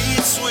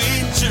sweet,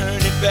 sweet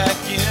journey back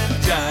in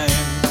time.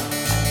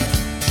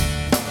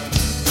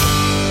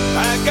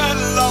 I got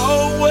a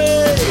long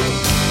way.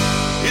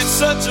 It's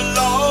such a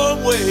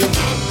long way.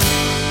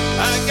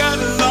 I got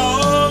a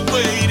long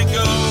way to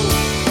go.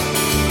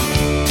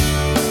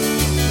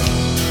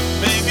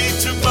 Maybe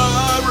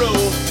tomorrow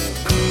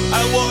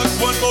I walk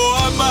one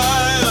more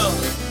mile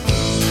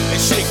and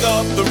shake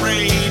off the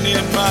rain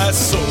in my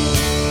soul.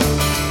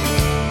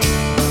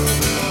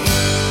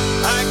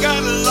 I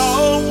got a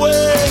long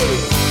way.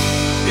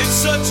 It's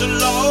such a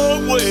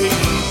long way.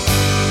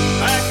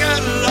 I got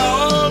a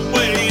long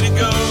way to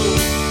go.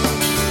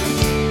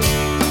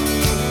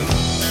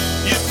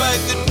 If I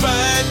could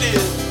find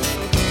it,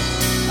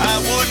 I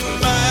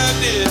wouldn't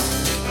mind it.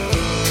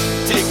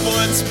 Take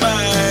what's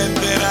mine,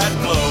 then I'd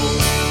blow.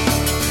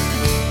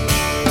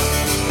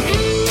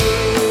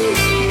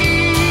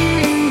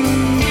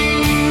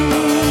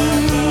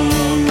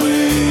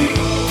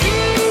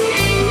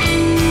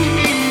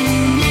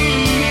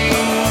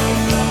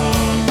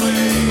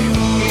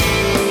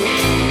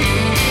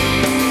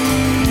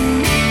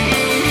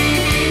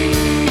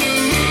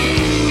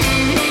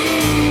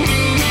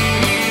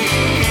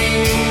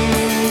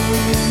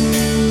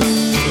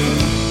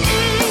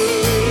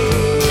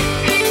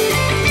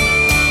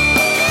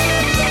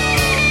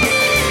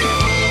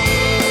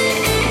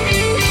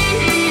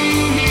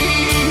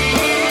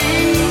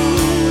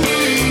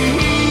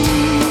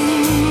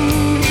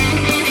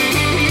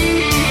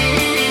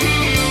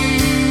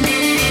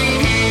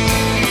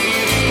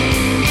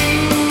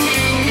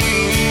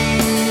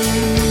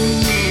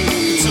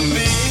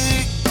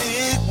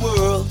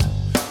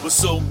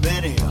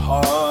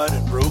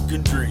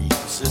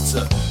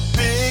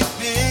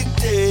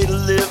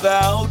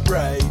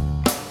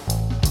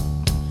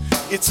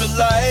 It's a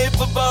life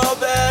above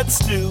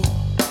that's new,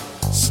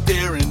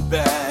 staring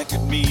back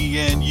at me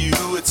and you.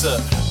 It's a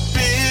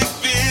big,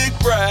 big,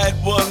 bright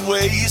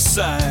one-way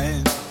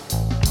sign.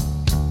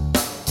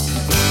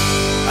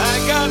 I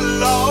got a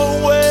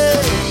long way.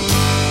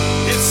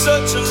 It's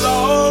such a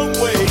long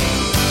way.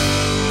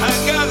 I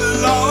got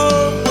a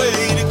long way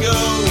to go.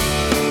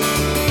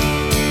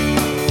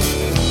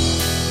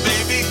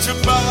 Maybe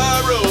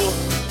tomorrow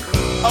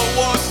I'll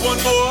walk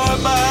one more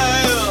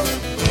mile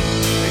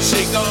and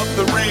shake off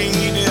the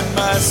rain in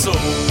my soul.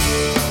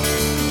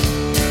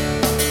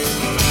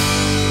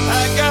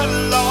 I got a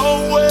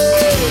long way.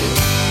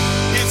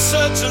 It's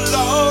such a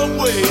long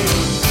way.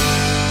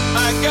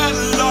 I got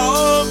a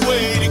long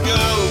way to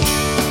go.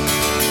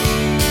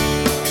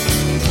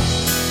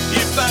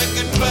 If I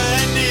could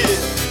find it,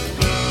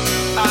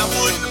 I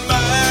wouldn't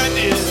mind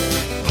it.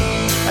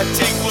 I'd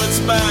take what's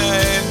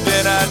mine,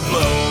 then I'd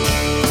blow.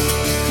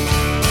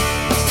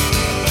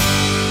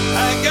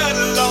 I got a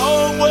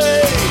long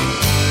way.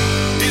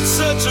 It's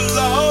such a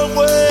long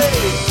way.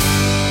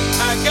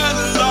 I got a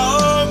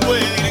long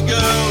way to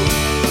go.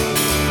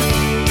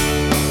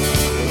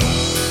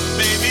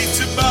 Maybe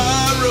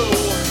tomorrow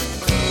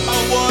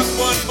I'll walk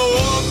one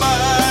more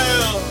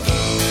mile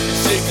and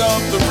shake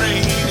off the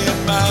rain in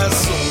my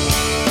soul.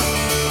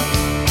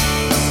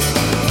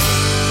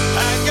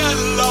 I got a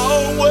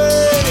long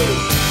way.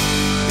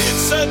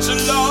 It's such a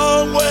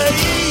long way.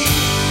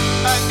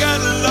 I got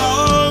a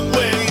long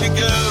way to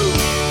go.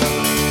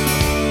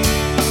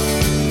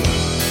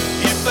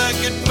 If I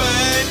could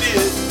find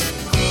it,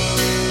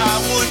 I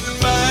wouldn't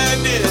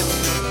mind it.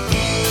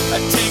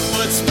 I'd take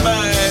what's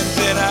mine,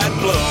 then I'd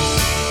blow.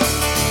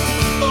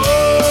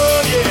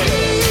 Oh yeah.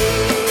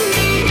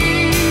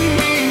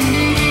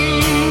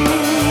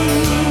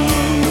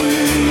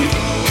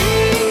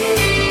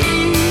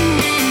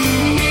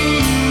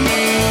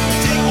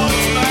 Take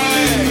what's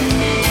mine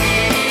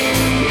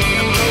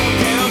and blow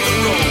down the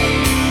road.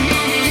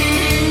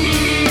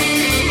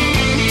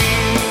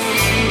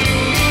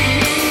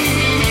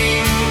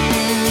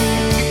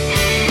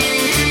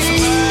 It's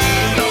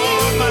mine,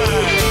 all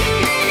mine.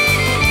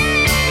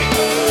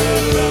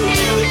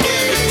 Till the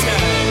end of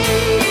time.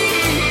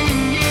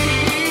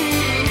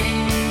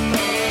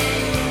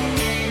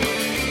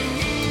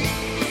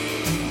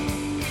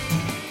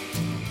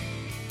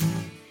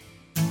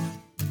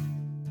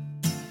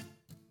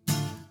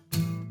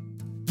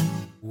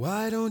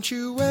 Why don't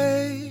you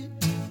wait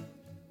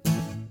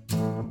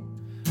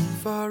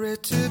for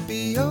it to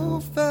be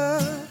over?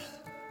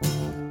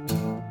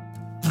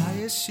 I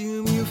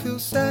assume you feel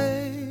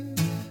safe.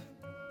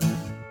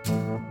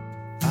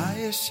 I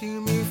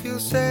assume you feel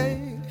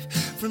safe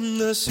from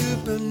the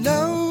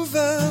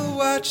supernova.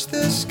 Watch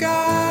the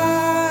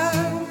sky.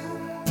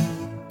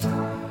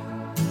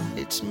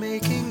 It's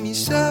making me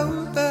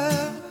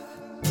sober.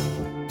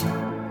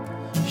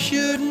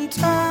 Shouldn't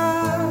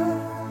I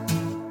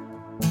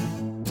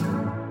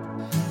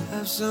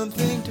have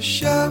something to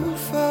show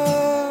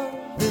for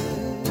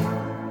this?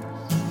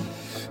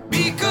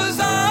 Because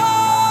I'm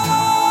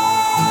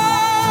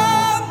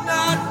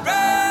not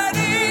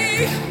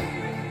ready.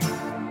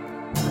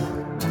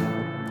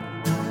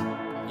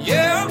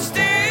 Yeah, I'm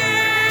still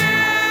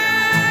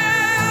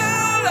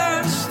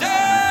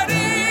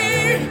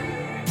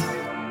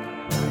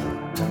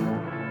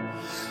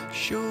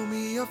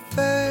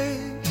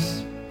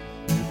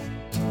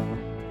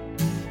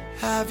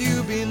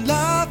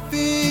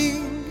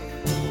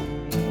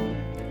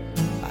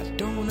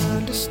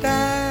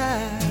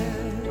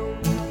understand.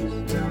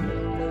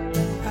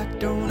 I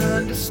don't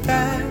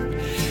understand.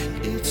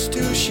 It's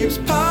two ships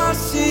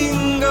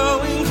passing,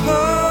 going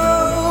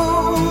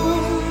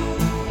home,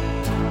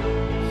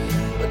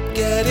 but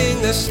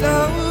getting there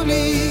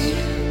slowly.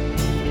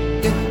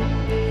 Yeah,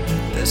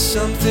 there's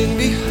something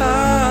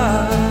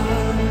behind.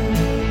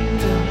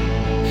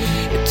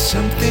 It's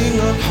something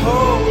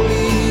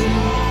unholy.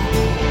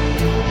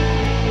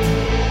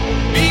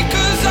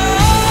 Because I'm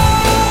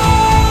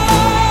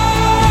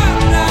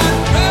not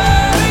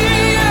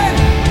ready yet.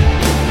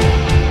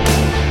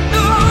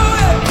 No,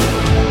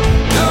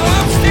 no,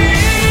 I'm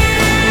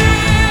still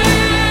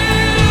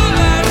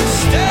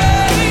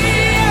unsteady.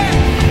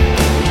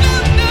 No,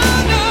 no,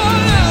 no,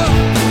 no.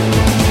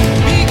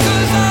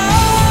 Because I'm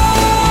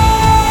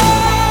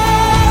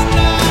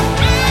not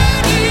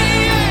ready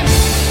yet.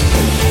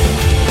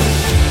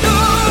 No,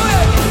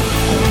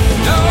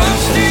 no, I'm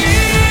still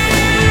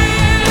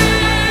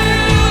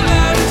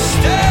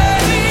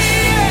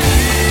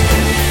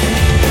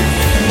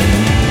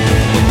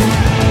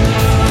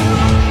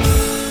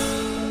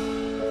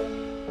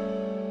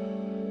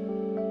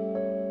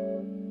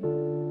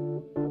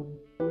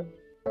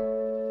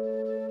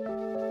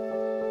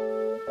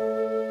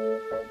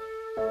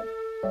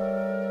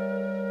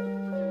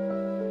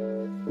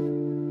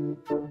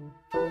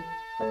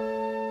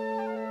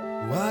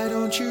Why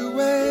don't you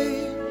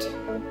wait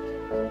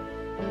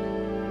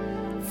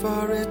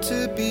for it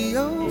to be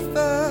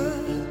over?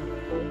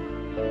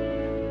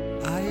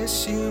 I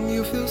assume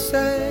you feel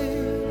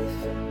safe.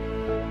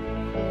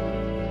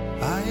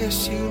 I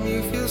assume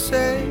you feel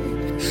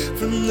safe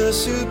from the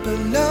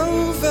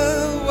supernova.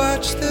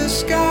 Watch the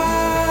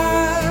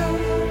sky.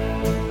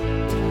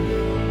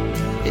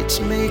 It's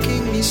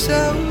making me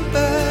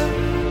sober.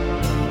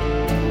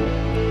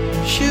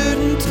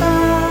 Shouldn't I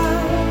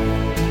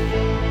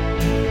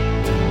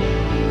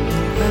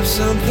have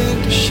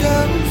something to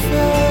show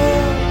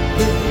for?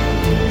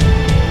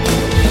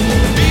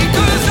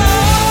 Because I'm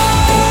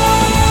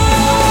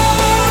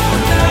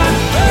not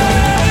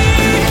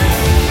ready.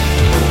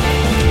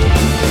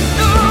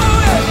 No,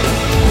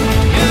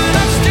 and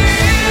I'm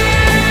still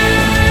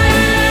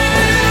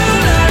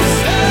not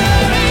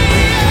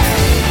steady.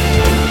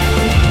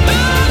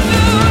 No,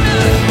 no, no.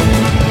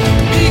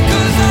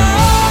 Because I'm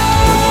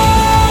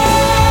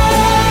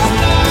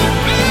not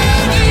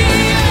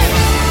ready.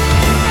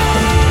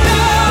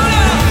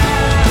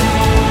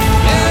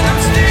 And I'm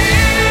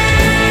still.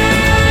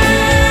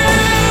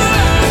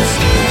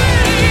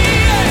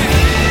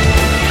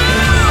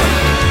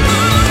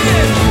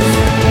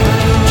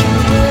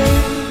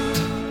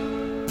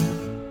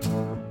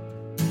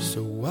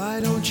 So why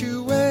don't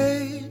you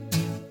wait?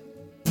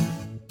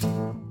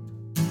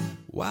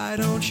 Why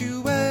don't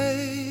you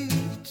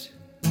wait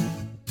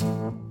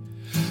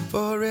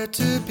for it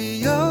to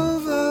be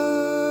over?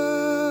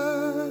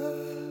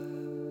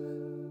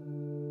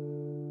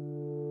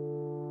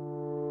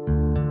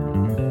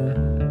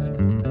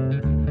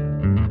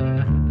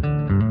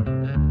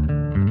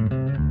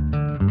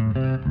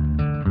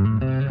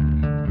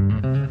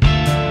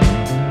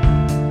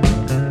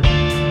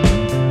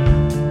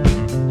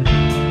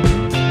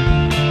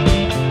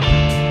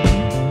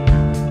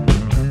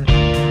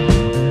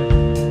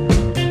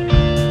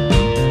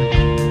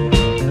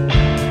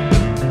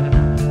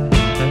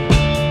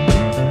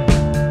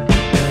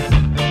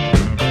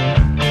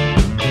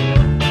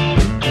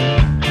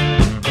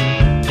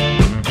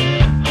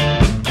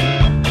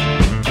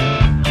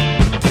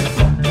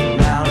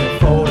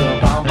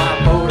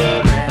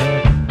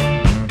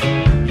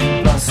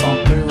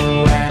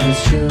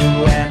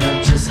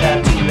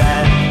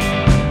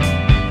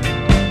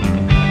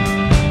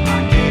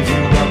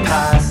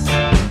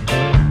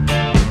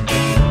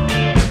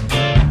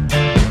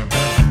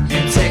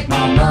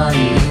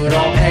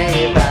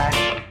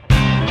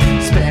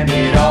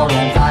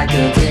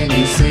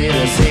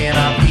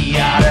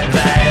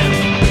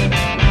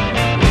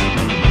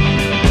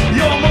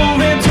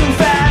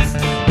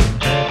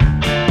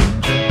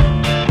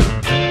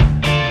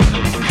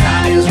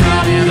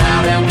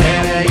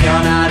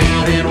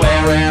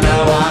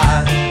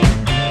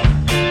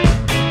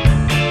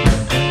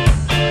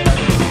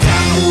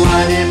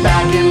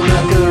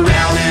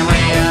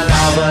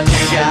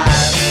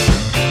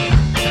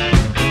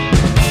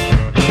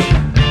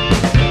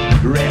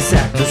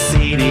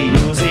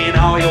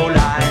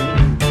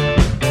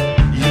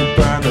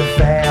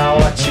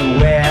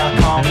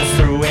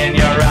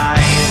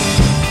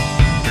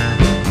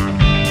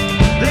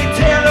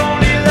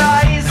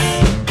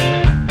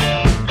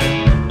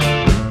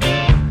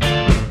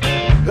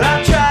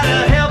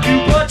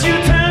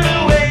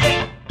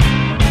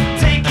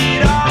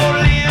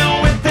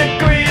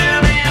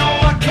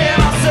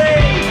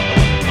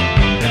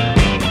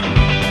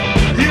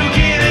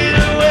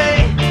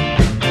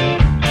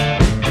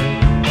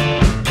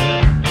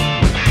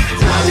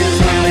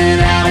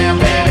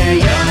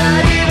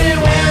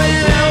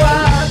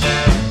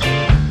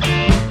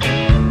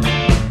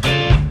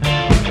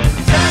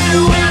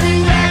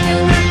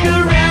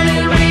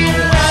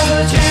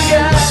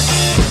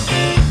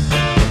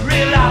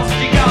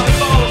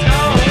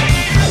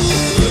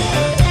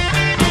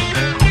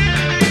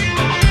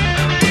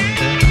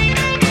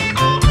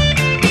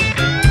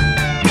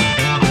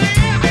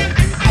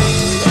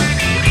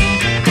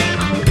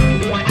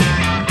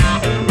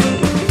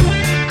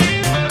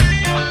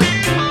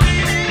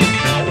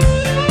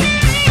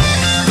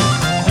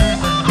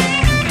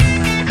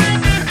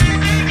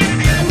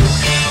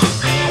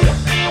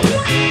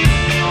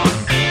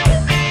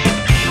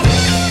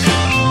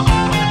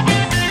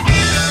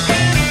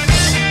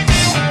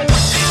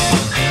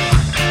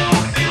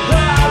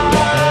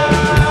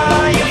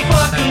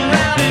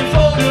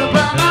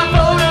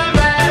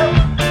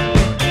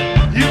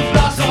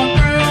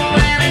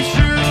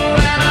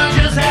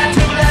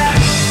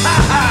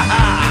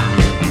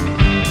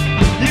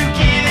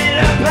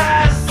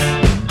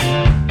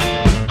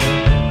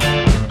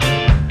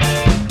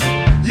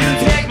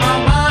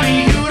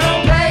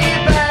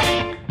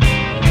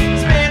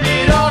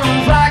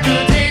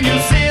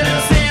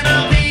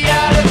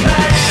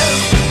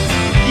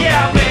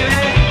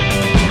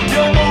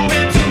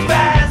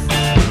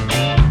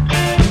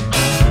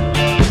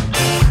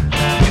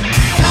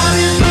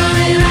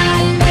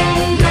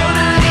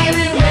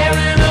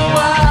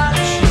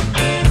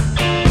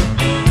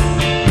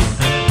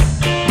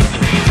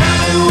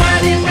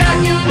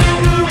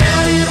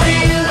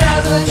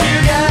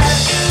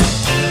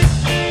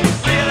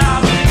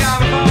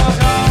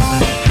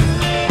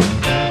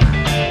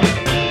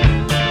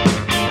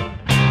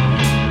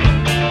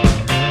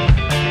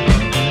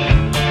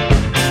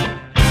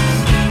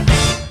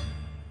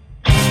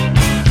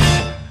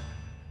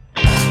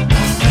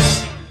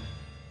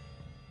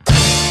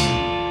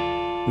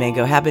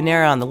 Mango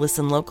Habanera on the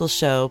Listen Local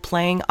show,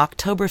 playing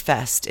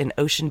Oktoberfest in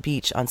Ocean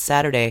Beach on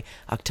Saturday,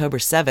 October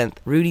 7th.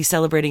 Rudy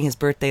celebrating his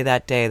birthday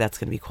that day. That's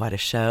going to be quite a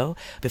show.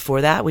 Before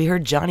that, we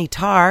heard Johnny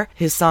Tarr,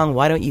 his song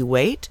Why Don't You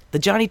Wait? The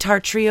Johnny Tarr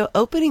Trio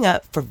opening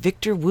up for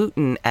Victor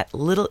Wooten at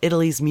Little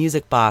Italy's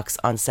Music Box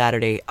on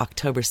Saturday,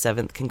 October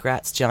 7th.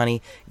 Congrats,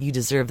 Johnny. You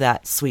deserve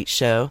that sweet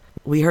show.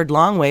 We heard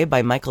Long Way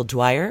by Michael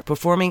Dwyer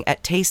performing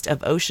at Taste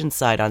of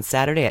Oceanside on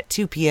Saturday at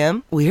 2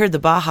 p.m. We heard the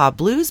Baja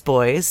Blues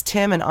Boys.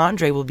 Tim and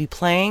Andre will be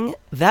playing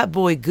That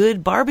Boy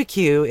Good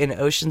Barbecue in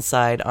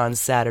Oceanside on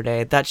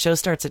Saturday. That show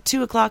starts at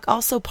 2 o'clock,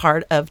 also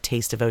part of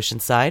Taste of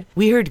Oceanside.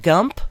 We heard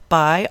Gump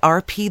by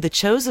RP The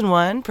Chosen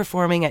One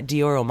performing at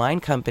Dioro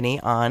Mine Company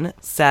on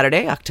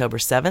Saturday, October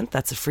 7th.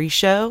 That's a free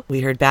show.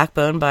 We heard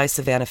Backbone by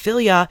Savannah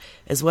Filia,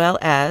 as well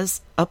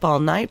as Up All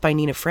Night by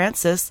Nina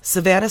Francis.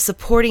 Savannah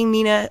supporting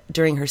Nina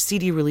during her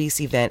CD release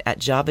event at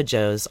Jabba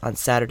Joe's on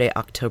Saturday,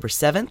 October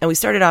 7th. And we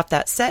started off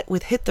that set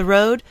with Hit the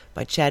Road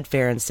by Chad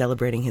Farron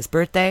celebrating his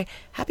birthday.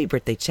 Happy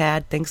birthday,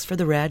 Chad. Thanks for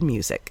the rad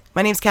music.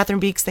 My name's Catherine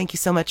Beeks. Thank you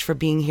so much for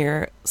being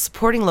here,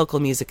 supporting local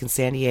music in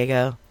San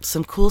Diego.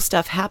 Some cool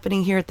stuff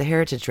happening here at the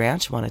Heritage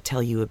Ranch I want to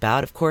tell you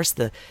about. Of course,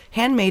 the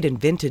Handmade and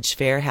Vintage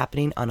Fair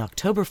happening on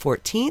October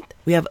 14th.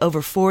 We have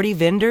over 40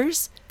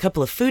 vendors, a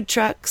couple of food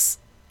trucks,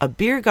 a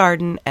beer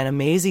garden, and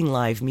amazing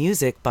live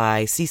music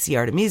by CC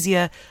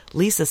Artemisia,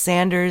 Lisa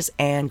Sanders,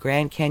 and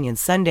Grand Canyon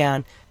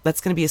Sundown. That's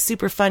going to be a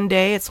super fun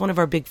day. It's one of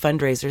our big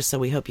fundraisers, so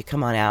we hope you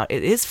come on out.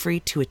 It is free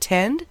to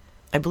attend.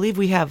 I believe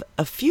we have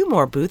a few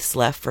more booths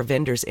left for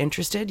vendors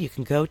interested. You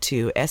can go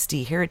to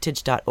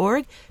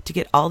sdheritage.org to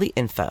get all the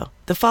info.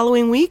 The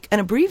following week,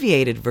 an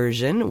abbreviated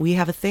version, we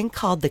have a thing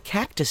called the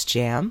Cactus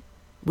Jam.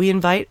 We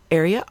invite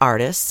area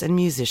artists and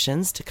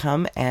musicians to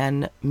come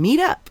and meet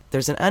up.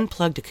 There's an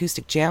unplugged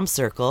acoustic jam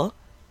circle,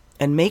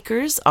 and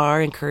makers are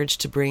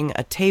encouraged to bring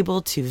a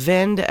table to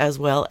vend as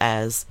well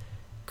as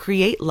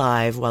create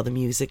live while the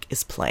music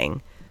is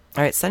playing.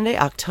 All right, Sunday,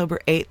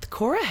 October 8th,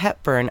 Cora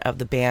Hepburn of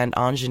the band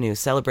Ingenue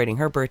celebrating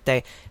her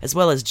birthday, as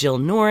well as Jill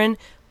Noren,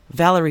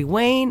 Valerie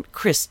Wayne,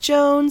 Chris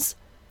Jones,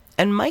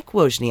 and Mike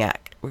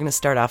Wozniak. We're going to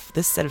start off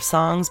this set of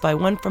songs by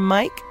one from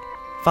Mike,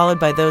 followed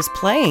by those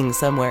playing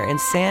somewhere in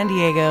San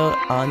Diego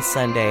on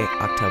Sunday,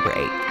 October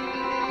 8th.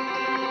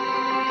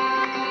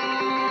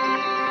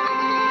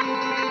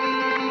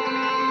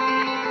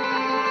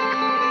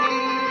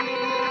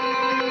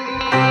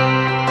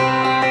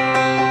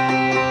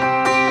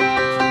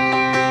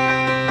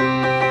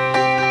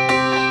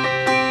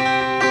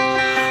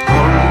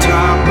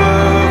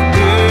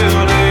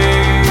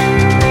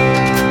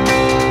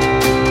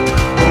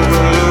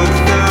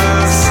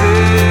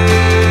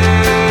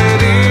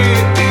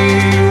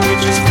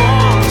 Which is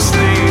falling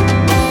asleep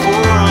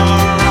before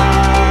our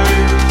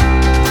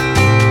eyes.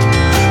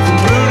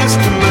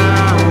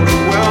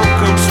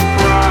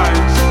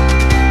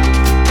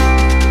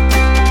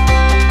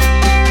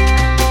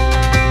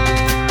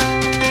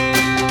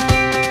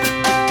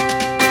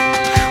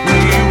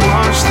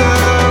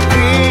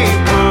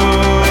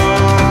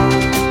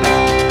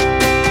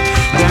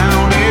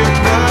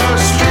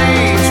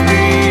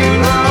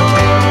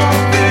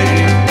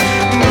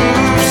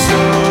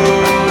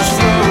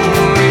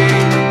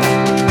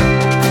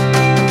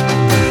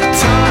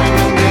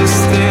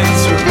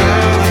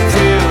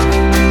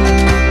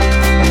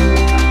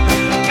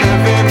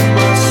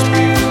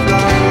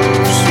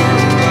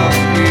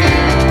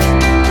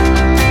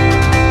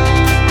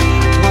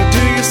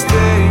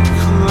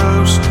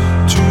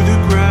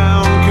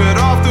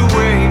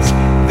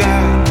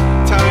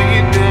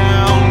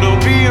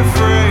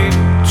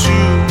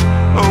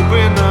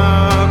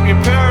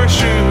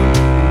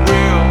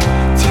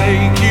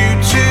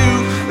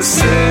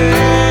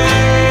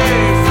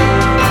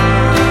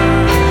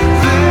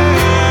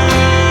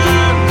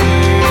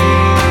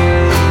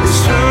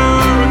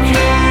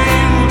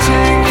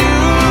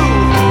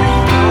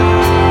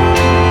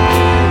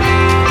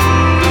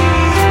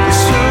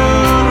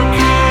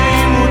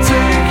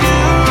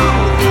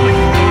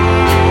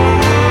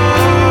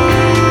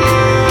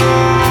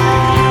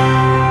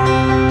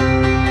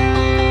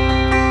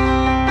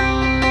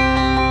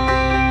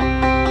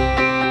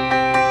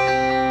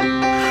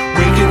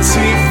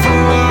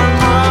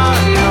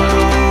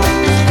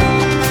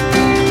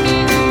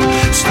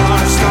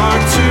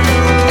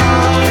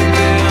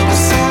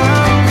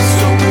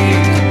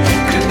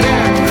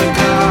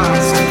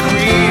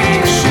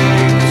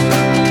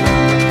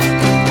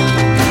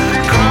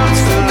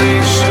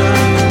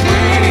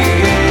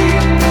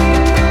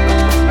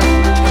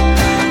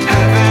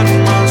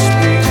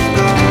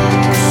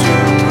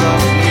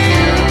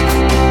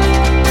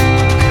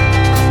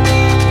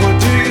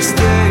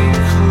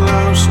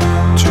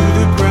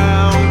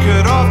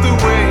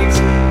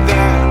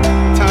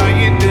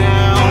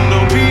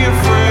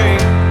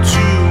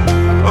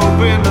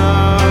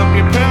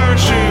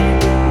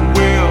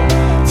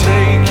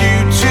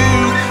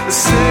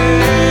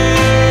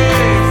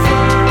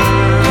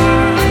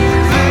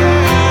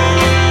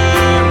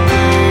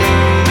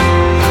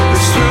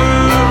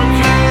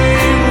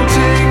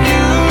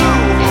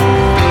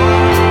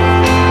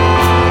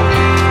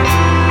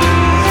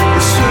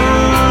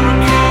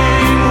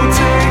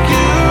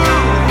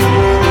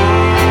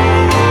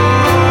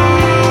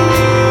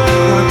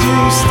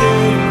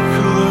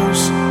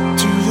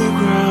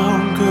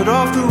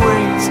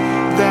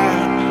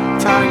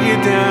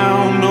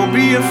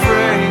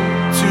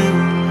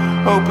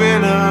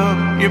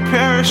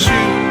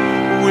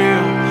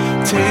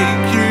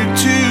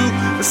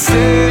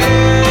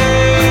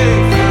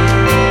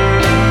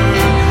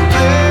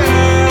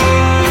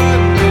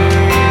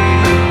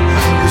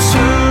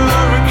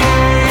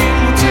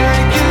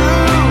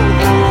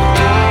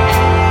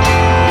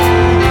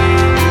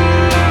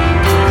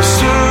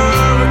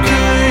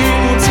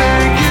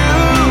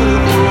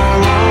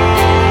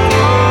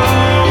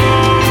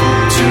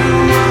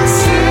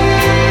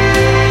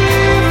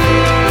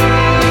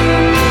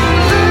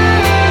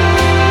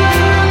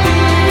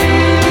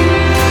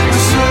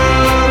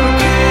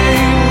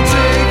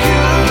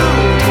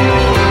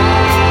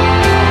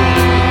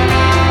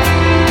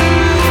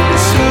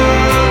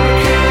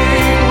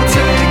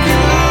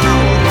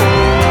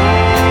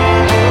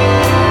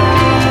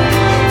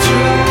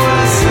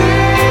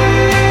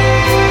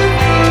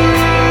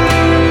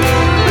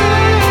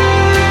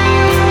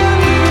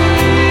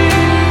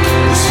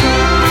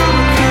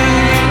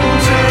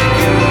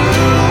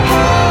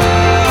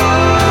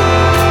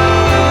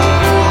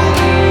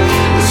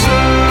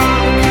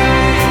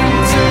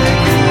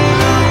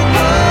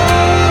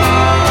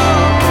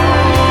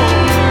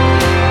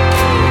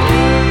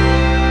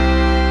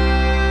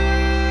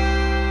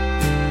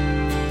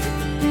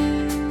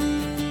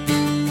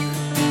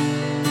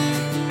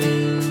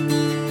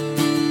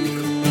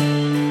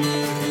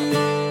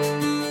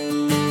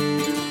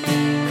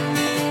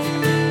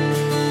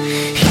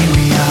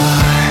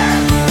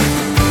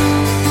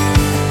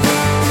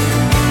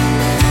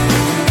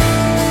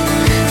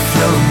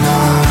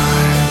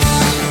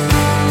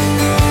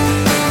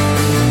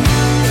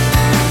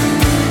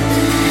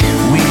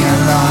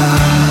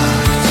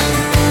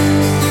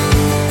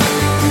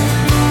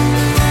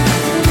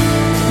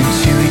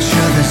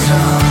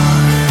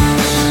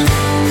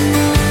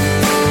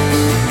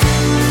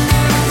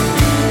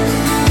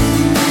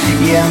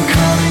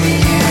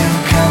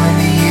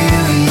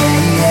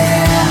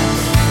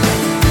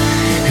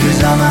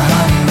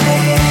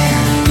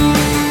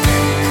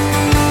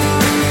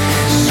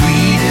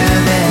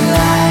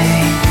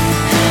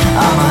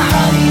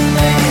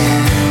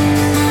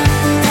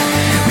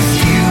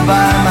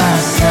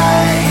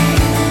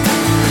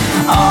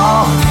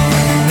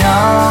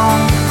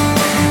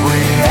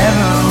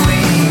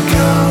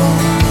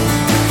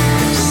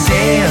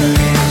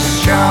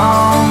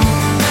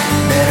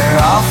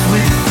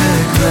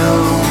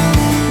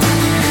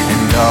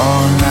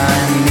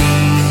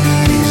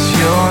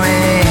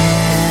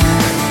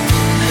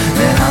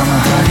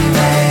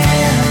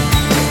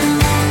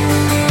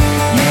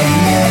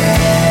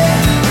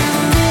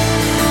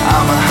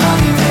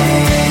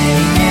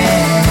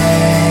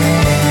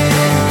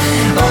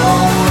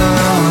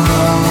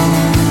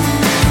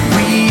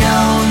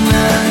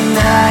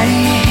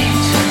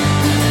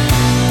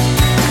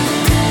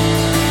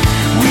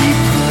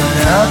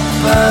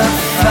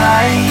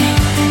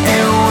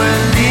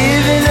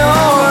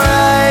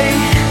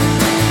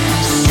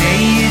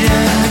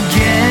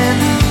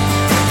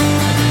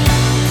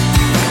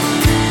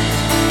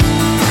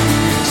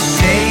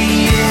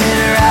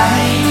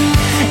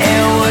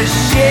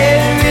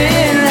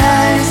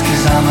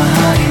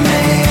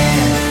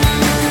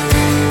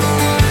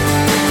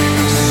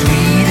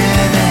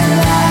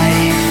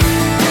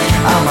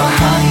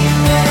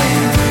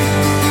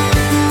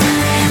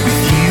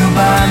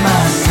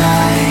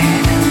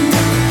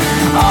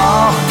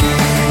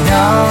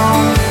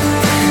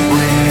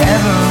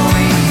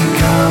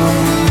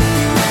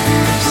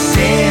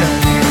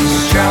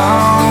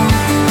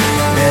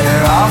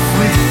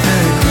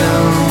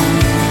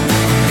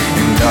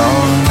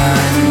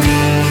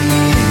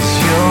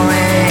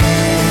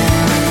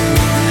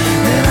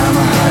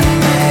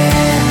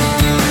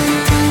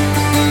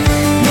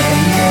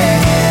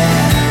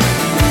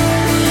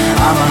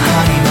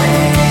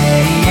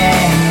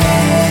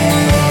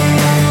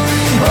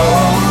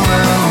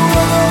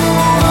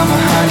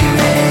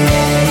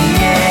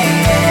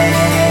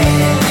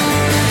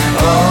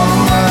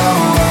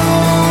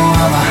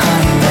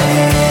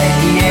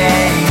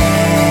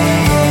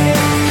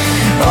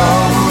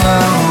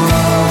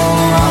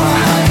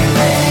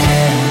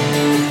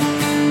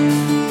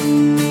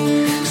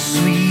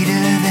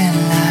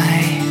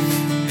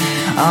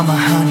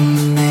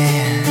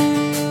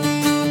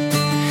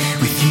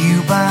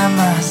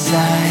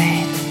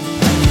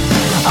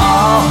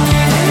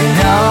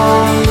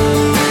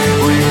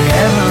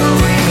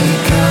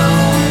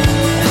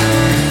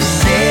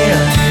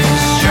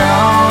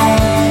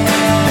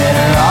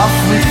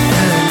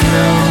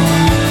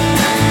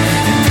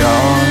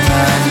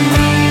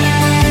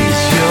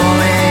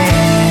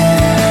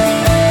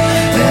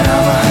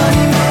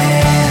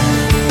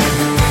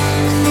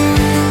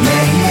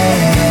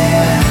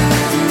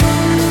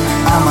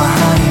 I'm a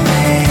honey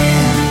man.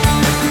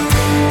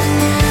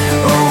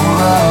 Oh,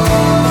 oh,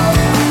 oh.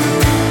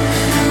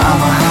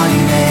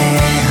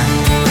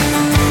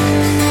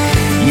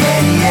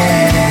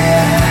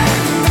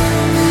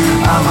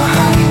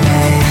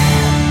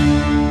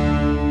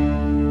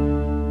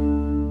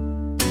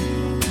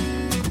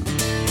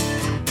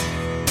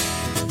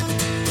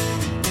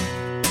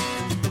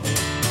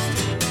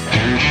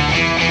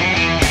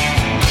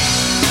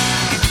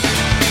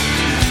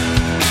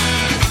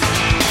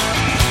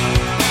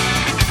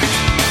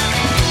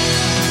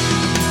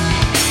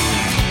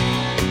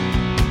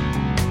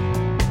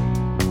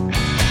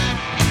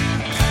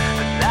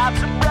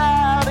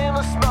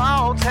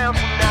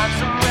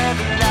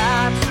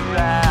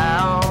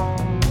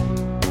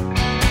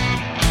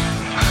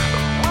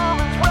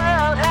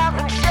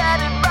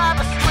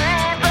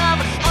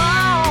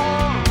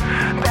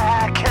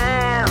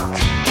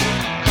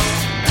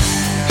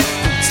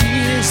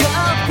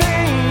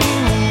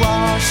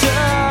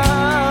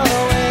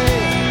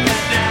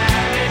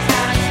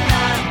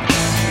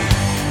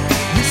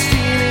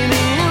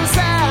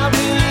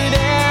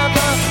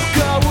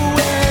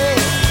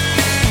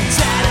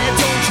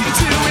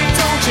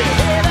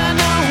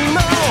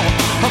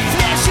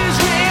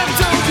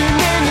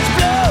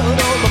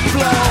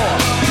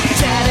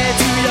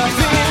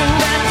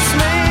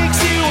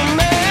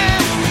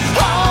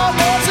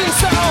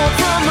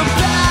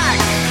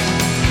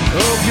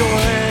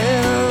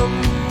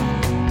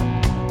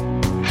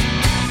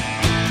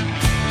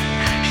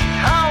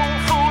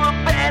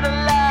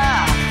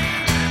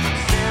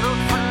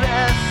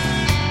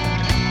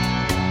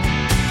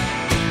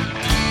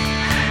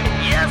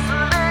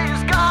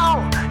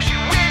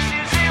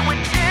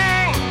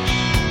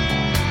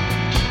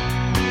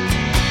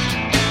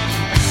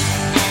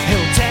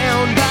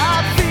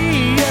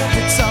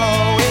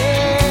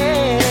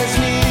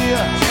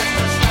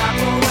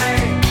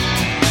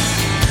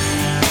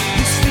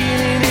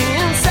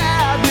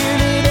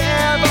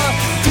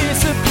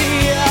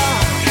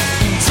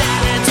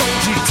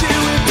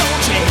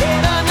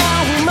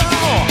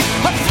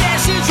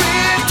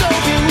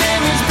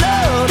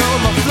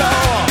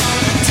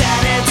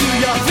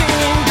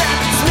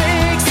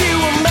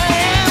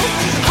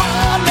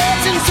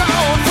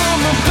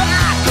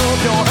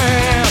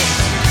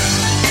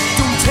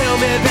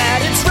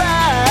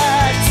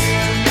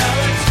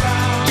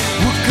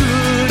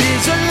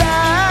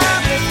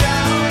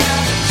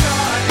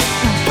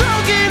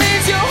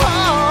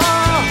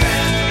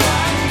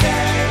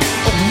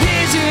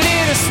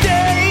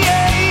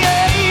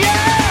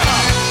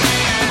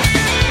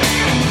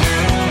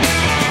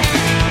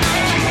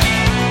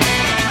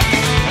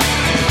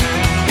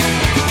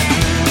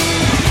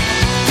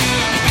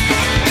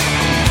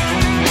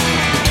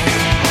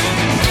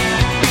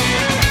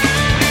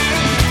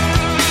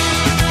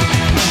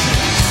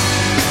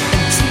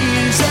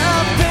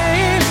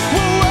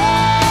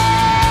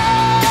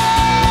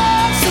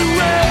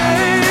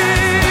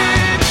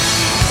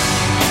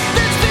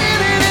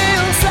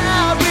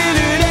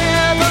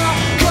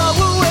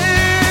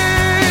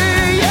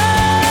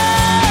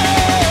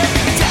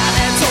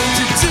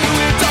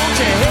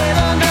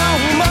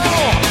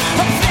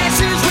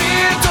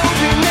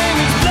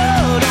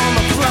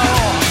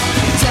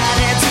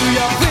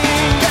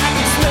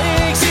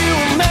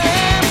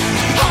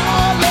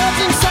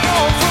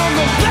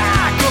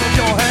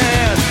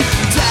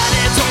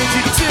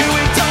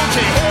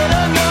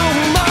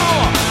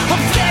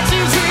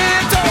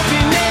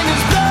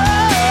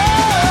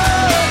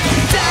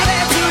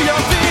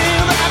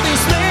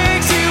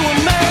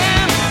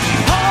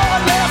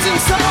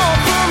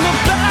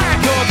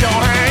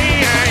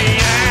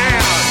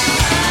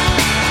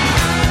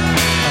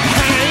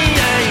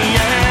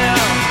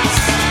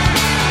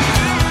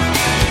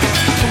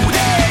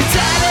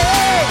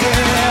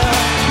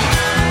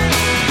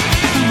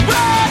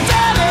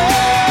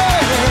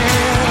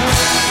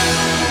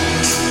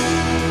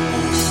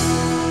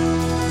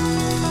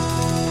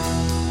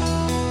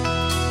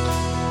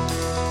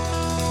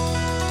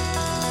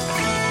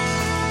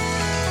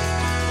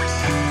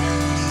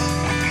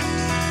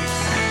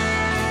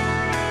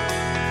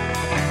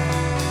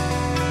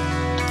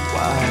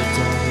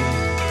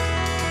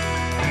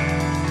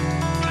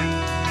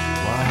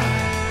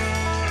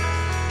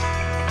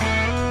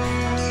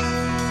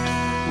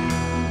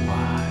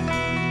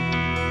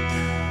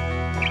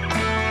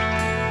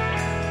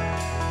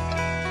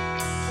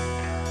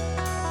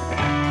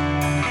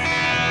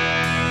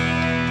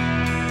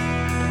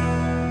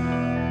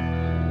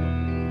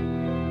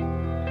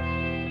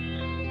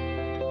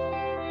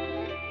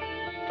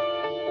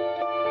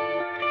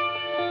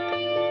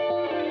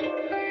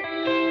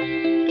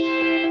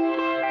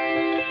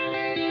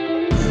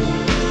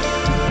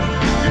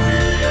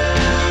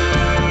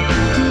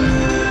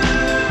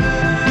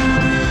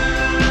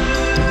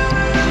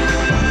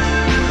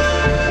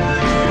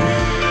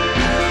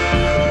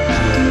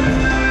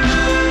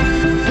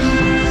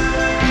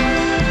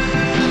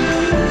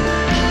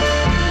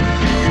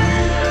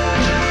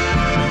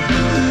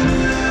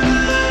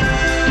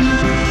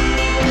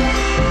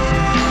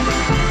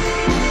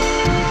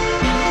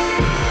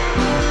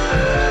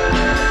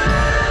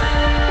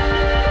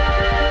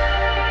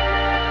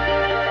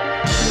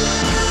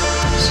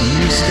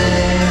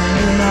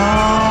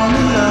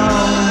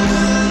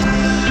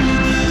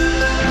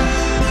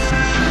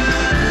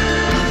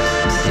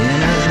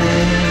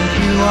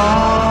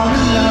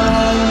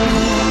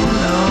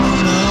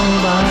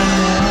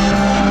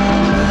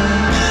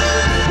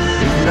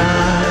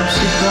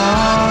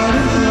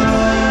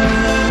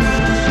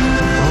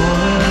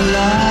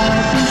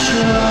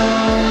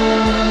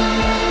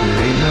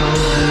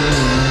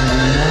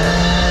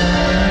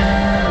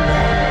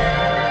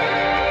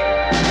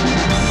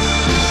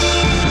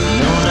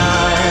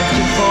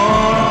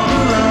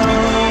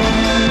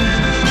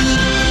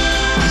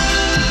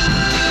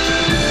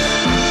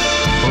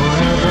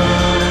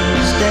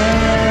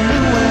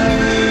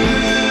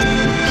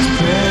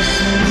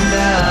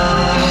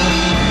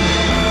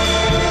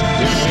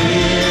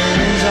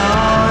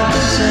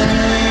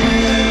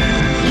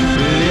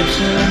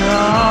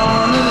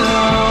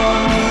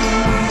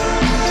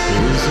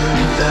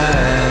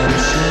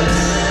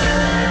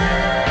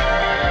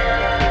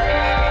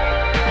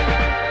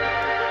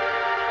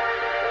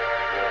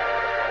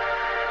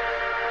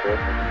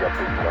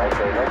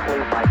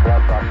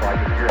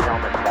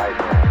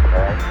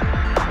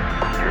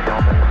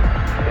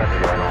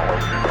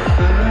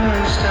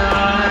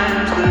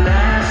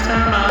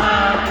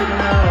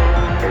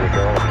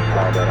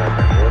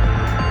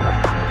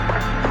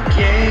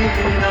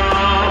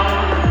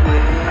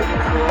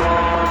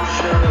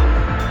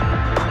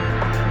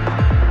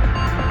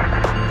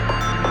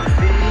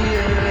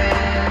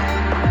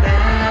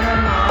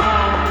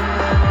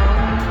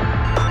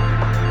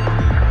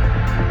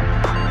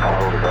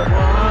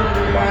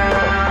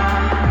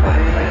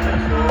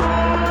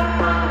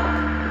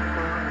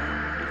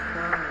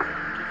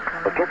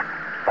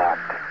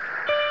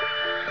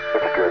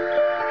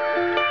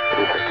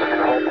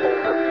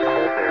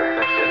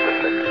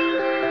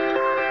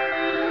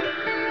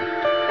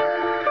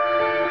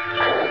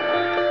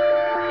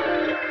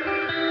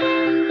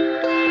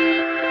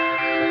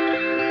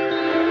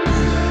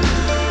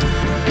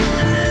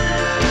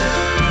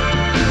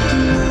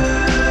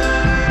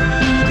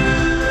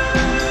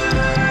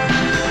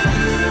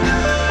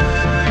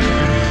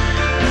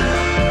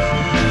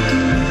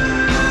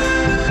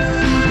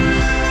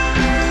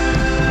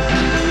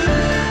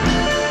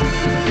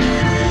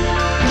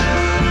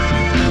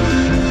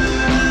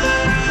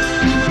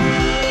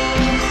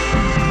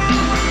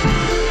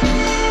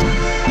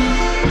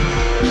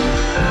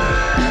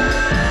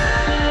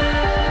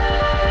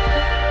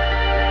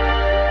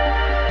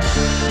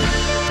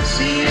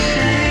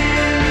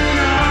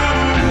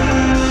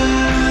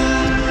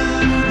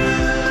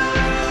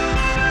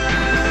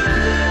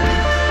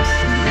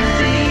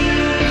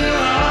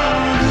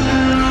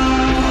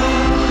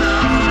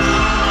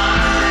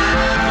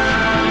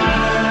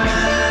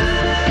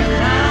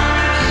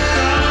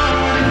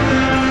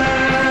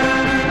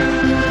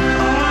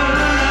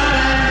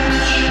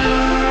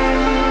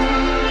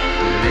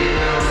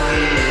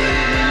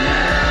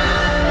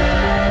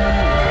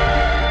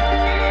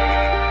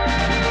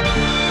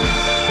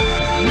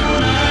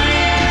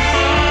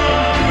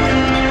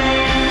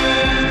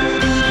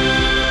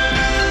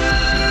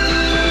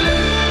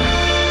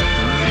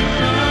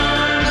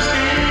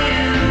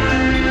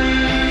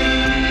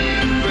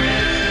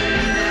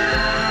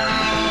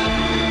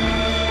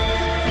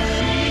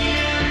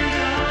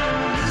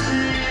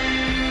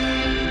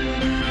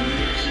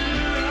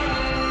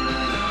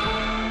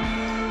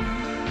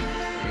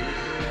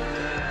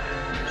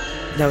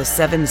 That was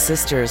Seven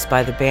Sisters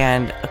by the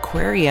band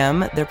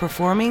Aquarium. They're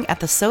performing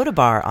at the Soda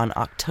Bar on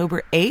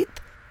October 8th.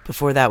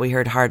 Before that, we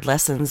heard Hard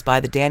Lessons by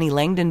the Danny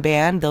Langdon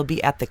Band. They'll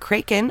be at the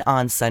Kraken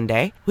on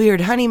Sunday. We heard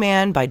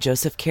Honeyman by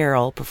Joseph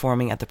Carroll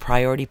performing at the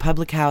Priority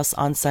Public House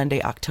on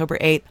Sunday, October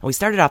 8th. We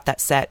started off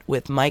that set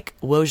with Mike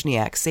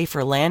Wozniak,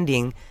 Safer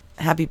Landing.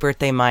 Happy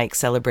birthday, Mike,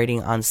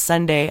 celebrating on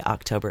Sunday,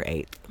 October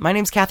 8th. My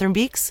name's Catherine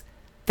Beeks.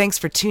 Thanks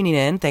for tuning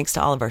in. Thanks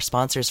to all of our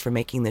sponsors for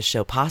making this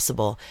show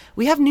possible.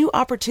 We have new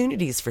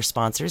opportunities for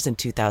sponsors in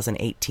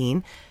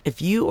 2018.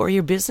 If you or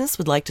your business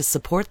would like to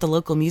support the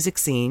local music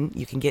scene,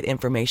 you can get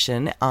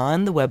information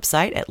on the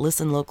website at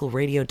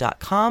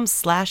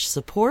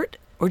listenlocalradio.com/support,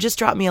 or just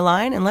drop me a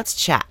line and let's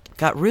chat.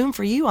 Got room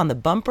for you on the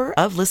bumper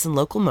of Listen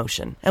Local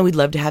Motion, and we'd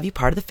love to have you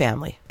part of the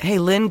family. Hey,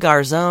 Lynn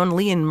Garzone,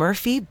 Leon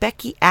Murphy,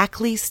 Becky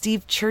Ackley,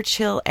 Steve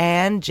Churchill,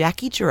 and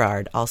Jackie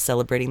Gerard, all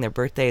celebrating their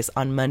birthdays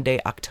on Monday,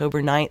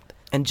 October 9th.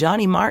 And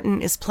Johnny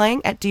Martin is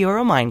playing at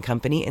Dioro Mine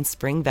Company in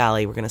Spring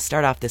Valley. We're going to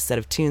start off this set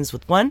of tunes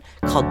with one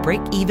called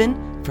Break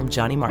Even from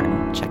Johnny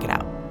Martin. Check it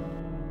out.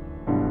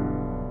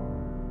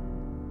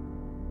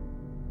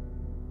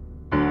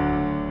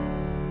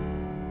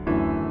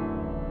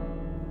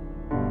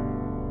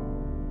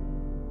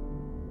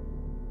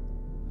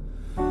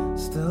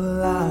 Still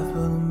alive,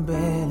 but I'm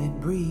barely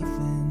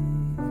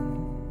breathing.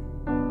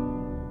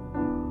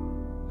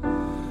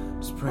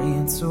 Just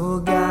praying to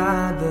a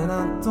God that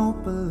I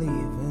don't believe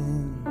in.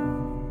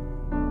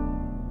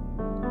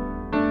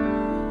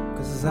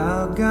 'Cause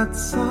I've got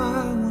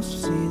time when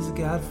she's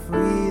got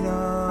freedom,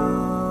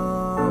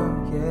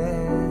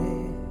 yeah.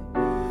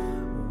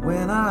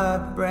 When our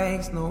heart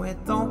breaks, no,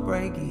 it don't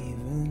break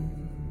even.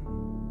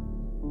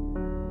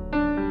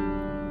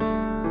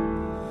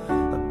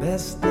 The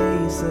best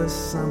days are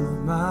some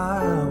of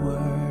my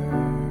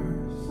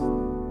worst.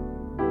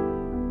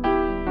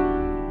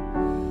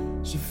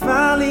 She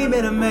finally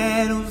met a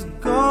man who's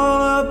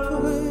gonna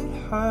put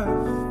her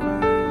first.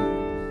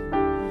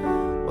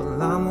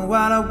 Well, I'm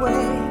wide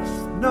awake,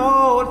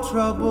 no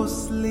trouble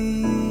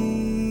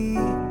sleeping.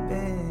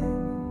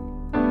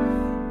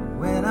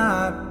 When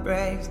our heart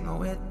breaks,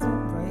 no, it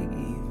don't break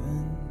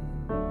even.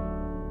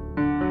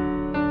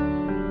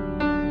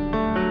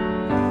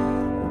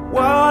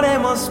 What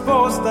am I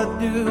supposed to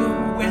do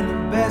when the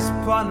best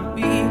part of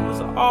me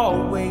was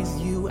always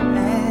you?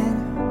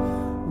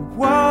 And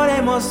what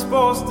am I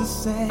supposed to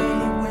say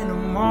when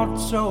I'm all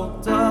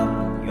choked up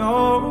and you're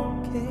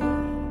okay?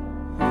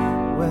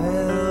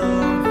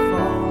 Well, I'm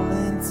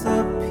falling to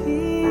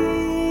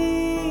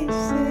pieces,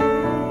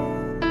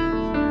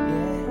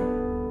 yeah.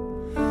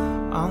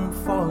 I'm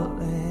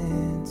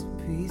falling to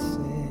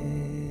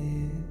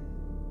pieces.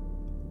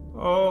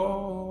 Oh.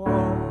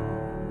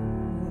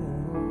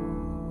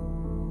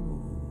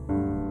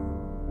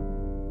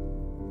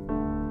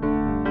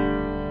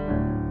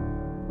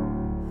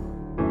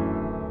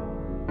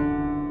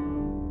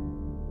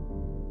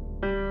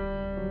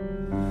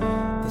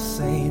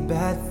 Say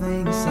bad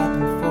things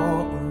happen for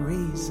a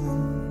reason,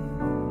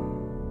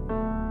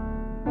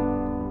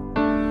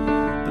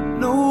 but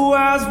no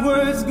wise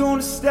words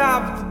gonna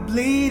stop the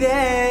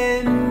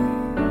bleeding.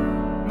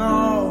 No,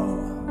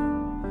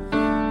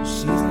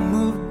 she's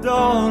moved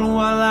on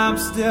while I'm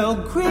still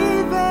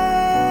grieving,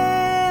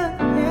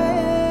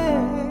 yeah.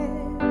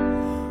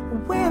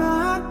 When a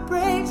heart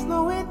breaks,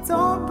 no, it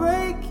don't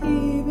break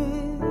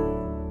even.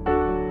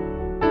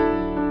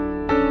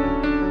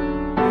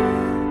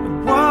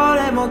 What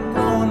am I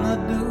gonna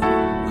do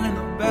when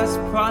the best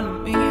part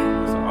of me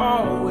was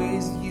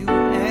always you?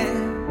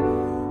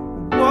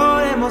 And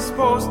what am I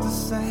supposed to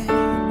say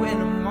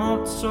when I'm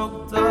all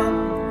choked up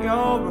and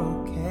you're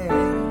okay?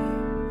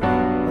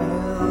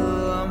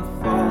 Well, I'm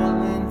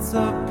falling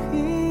to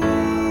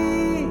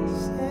pieces,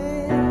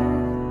 yeah.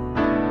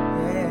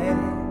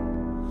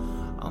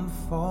 I'm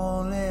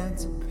falling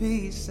to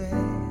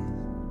pieces.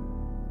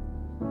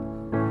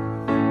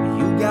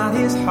 You got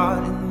his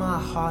heart in my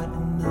heart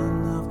and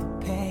none of the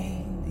pain.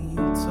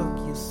 You took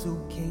your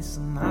suitcase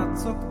and I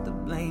took the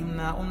blame.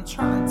 Now I'm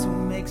trying to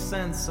make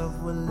sense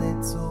of what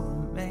little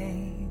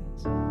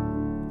remains.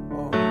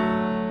 Oh,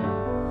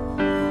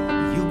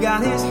 you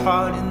got his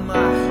heart in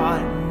my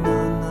heart and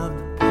none of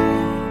the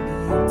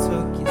pain. You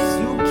took your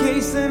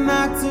suitcase and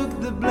I took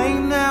the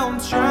blame. Now I'm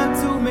trying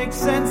to make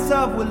sense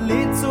of what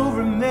little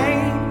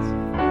remains.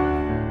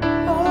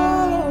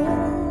 Oh,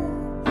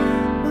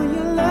 now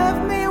you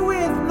left me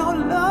with no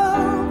love.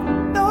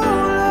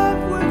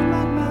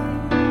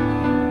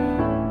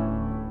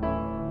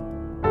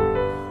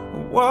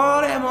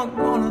 What am I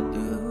gonna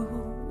do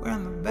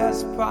when the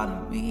best part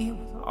of me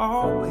was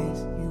always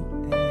you?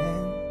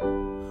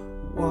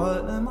 And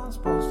what am I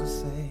supposed to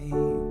say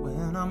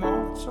when I'm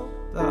all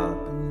choked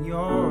up and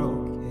you're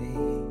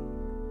okay?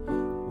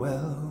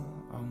 Well,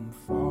 I'm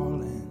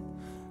falling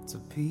to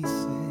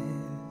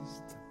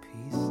pieces, to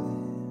pieces.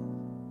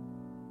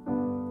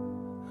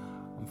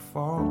 I'm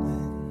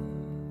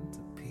falling to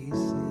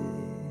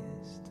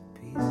pieces, to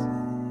pieces.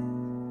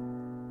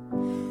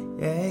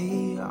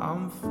 Yeah,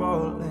 I'm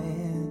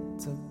falling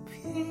to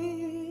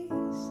pieces.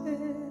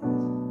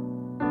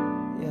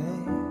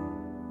 Yeah.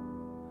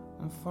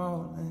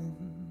 falling,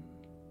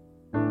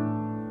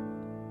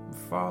 I'm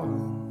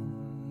falling.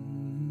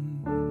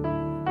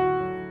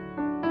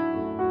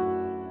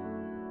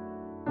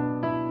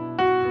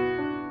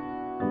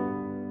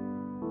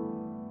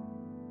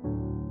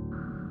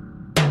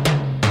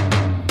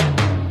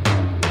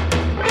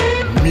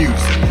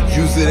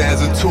 Use it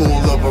as a tool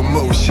of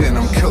emotion.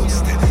 I'm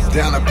coasting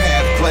down a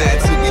path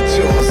glad to be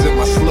chosen.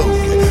 My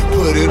slogan,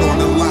 put it on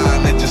the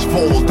line and just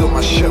fold on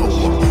my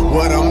shoulder.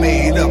 What I'm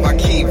made of, I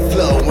keep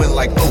flowing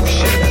like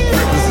ocean.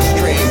 Rivers and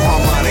stream,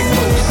 harmonic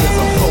motions.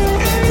 I'm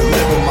potent,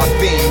 deliver my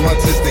theme,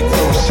 artistic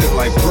motion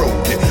like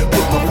broken.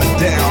 Put my foot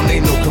down,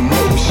 ain't no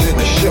commotion.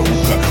 A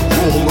shoulder,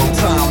 roll on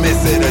time,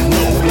 is it a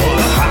no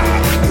one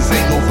high? Cause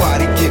ain't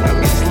nobody giving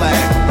me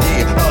slack.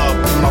 Yeah, up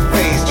in my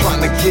face,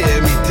 trying to give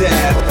me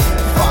dab.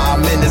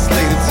 5 minutes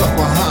later, tuck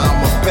behind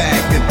my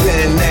back and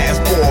then ask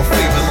for a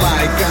favor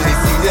like I ain't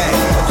see that.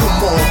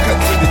 Come on, cut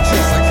to the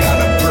chase, I got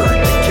a bird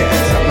to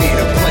catch. I mean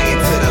a plane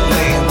to the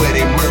lane where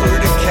they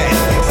murder cats.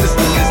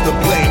 System is to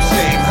blame,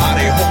 shame how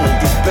they hold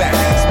us back.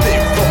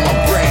 Spit from my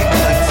brain,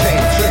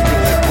 untamed,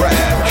 turbulent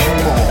rap.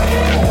 Come on.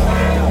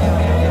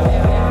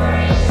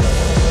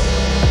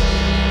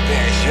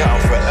 Dance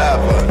young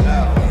forever,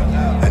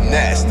 and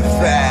that's the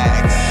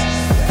facts.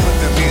 Put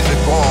the music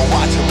on,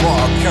 watch them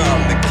all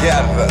come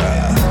together.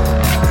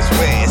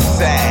 Where it's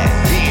sad,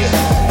 yeah.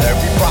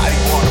 Everybody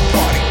wanna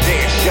party,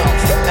 dance young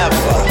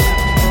forever,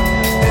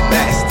 and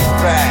that's the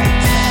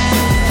fact.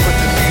 Put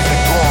the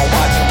music on,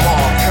 watch them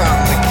all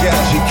come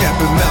together. She kept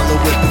it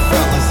mellow with the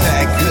fellas,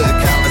 had good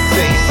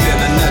conversation.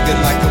 A nugget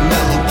like a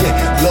mellow, get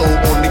low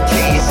on the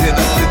keys, and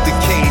I split the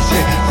cage.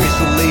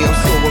 Recently I'm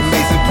so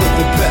amazing, put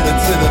the pedal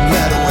to the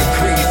metal,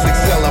 increase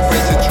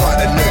acceleration,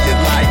 try to know you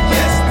like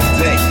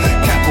yesterday.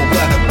 Capital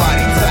letter,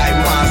 body tight,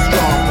 mind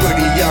strong,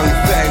 pretty young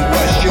thing.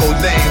 What's your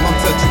name? I'm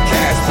touching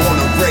cash on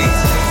a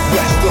race.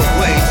 West of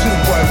Lane,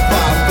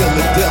 215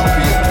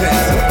 Philadelphia,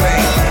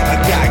 Pennsylvania. I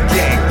got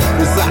gang,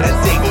 reside in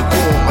Dago,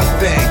 doing my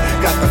thing.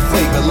 Got the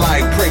flavor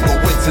like Prego,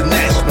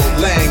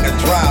 international lang. I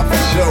drive for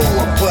show,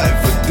 I butt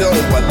for dough.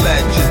 I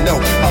let you know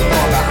I'm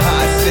on a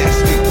high sex,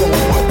 we go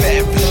my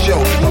bad for show.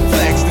 I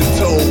flexed the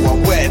toe,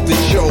 I wet the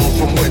show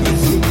from window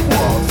to the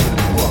wall.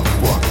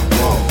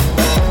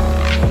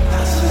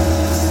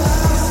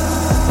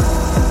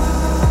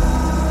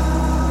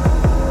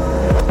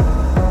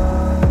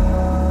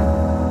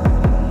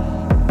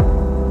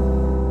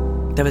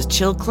 That was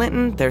Chill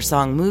Clinton, their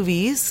song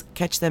Movies.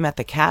 Catch them at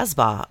the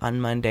Casbah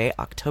on Monday,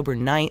 October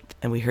 9th.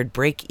 And we heard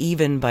Break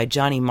Even by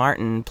Johnny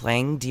Martin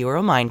playing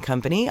Dioro Mine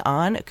Company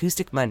on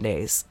Acoustic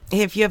Mondays.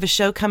 If you have a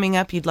show coming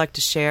up you'd like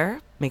to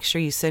share, make sure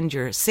you send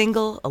your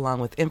single along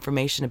with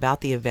information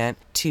about the event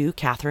to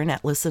Catherine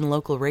at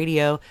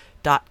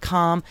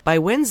listenlocalradio.com by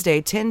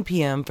Wednesday, 10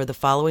 p.m. for the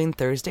following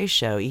Thursday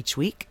show each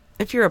week.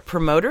 If you're a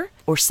promoter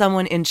or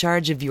someone in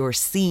charge of your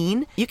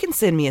scene, you can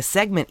send me a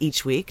segment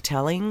each week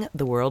telling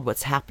the world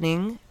what's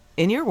happening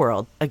in your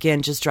world.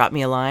 Again, just drop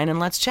me a line and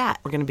let's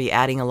chat. We're going to be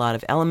adding a lot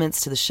of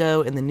elements to the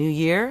show in the new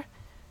year,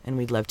 and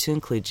we'd love to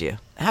include you.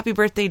 Happy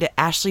birthday to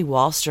Ashley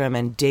Wallstrom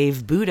and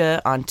Dave Buddha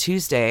on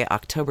Tuesday,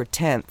 October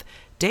 10th.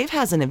 Dave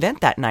has an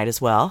event that night as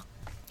well.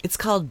 It's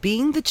called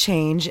Being the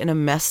Change in a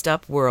Messed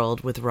Up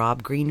World with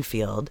Rob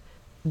Greenfield.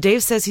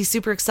 Dave says he's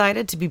super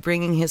excited to be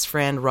bringing his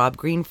friend Rob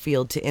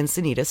Greenfield to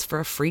Encinitas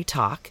for a free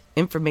talk.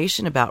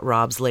 Information about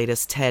Rob's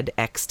latest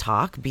TEDx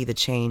talk, Be the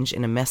Change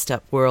in a Messed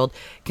Up World,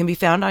 can be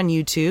found on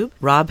YouTube.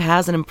 Rob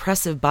has an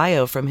impressive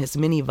bio from his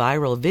many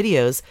viral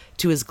videos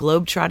to his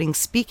globe-trotting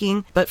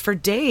speaking, but for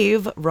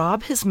Dave,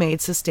 Rob has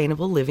made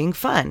sustainable living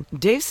fun.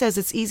 Dave says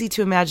it's easy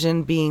to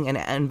imagine being an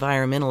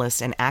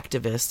environmentalist and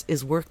activist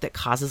is work that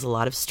causes a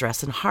lot of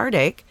stress and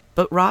heartache,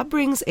 but Rob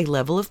brings a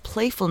level of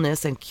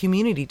playfulness and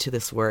community to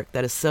this work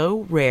that is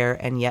so rare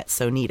and yet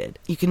so needed.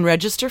 You can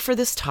register for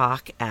this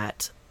talk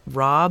at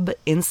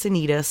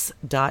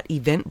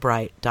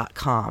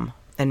robencinitas.eventbrite.com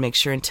and make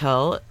sure and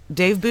tell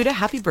Dave Buddha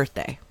happy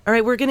birthday. All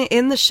right, we're going to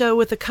end the show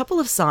with a couple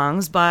of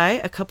songs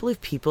by a couple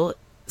of people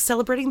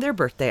celebrating their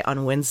birthday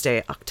on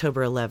Wednesday,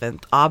 October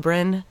 11th.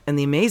 Auburn and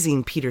the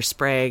amazing Peter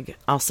Sprague.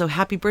 Also,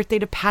 happy birthday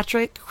to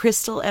Patrick,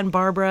 Crystal, and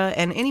Barbara,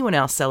 and anyone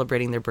else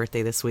celebrating their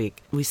birthday this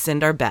week. We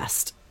send our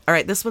best. All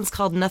right, this one's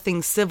called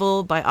Nothing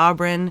Civil by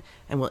Auburn,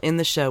 and we'll end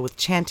the show with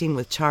Chanting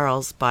with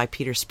Charles by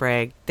Peter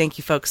Sprague. Thank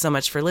you folks so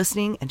much for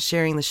listening and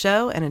sharing the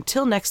show, and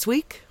until next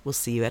week, we'll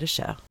see you at a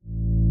show.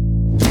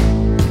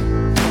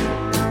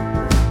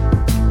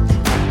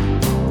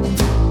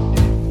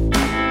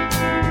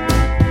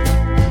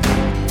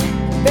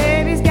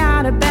 Baby's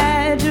got a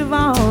badge of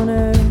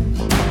honor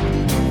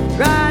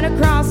right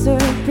across her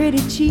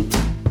pretty cheek.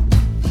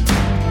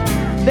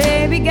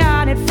 Baby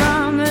got it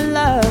from her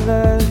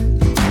lover.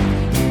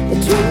 The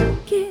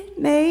drink it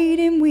made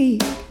him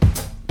weak.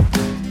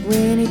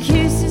 When he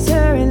kisses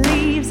her and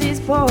leaves his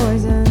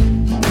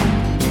poison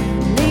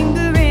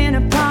lingering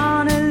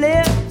upon her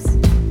lips,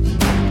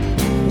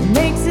 it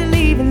makes her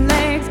leaving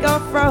legs go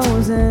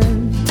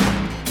frozen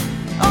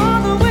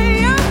all the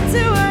way up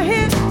to her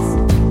hips.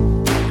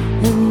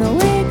 And I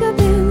wake up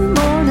in the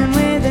morning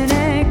with an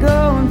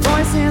echoing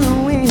voice in the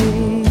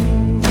wind.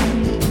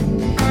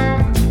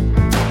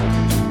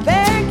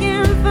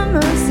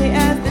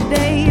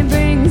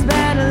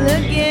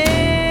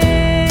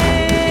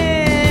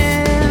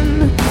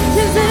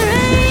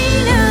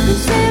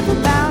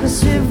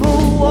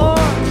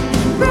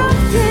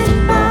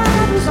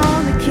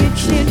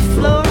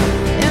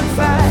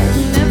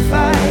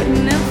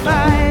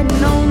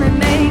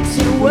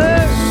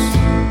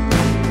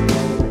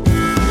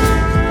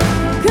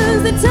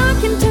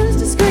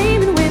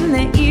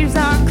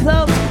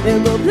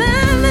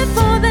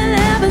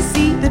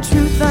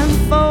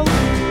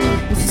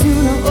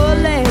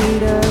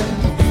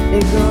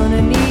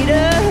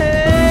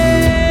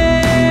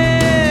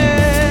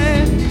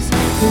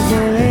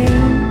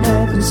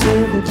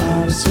 civil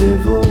about a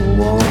civil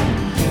war.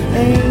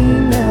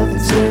 Ain't nothing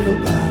civil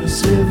about a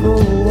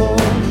civil war.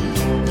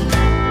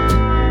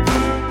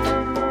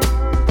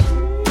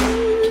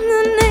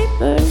 The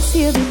neighbors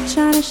hear the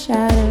china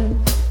shatter,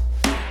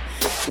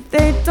 but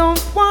they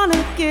don't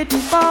wanna get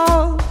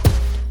involved.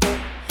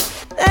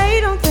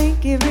 They don't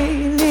think it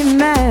really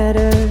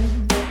matters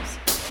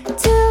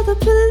till the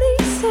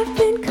police have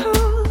been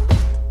called,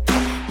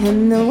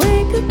 and they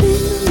wake up in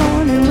the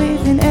morning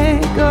with an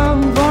echo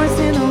voice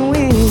in the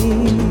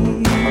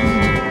wind.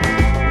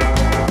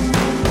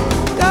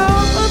 Go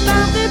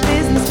about their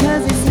business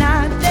 'cause it's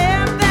not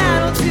their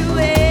battle to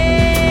end.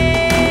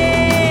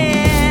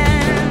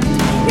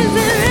 'Cause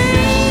there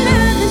ain't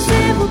nothing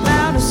civil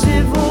about a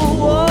civil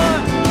war.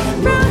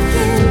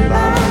 Broken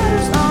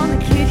bottles on the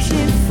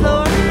kitchen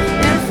floor,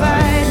 and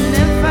fighting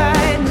and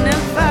fighting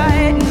and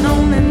fighting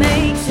only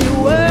makes it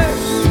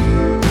worse.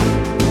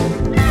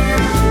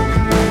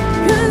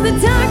 'Cause the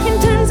talking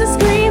turns to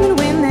screaming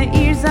when their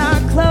ears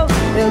are closed.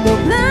 They'll go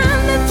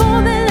blind before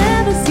they'll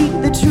ever see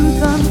the truth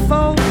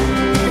unfold.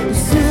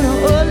 Sooner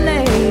or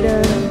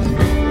later,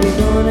 they're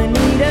gonna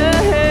need a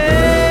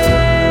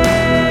hearse.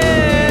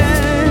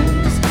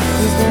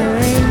 'Cause there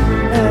ain't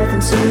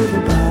nothing civil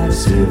about a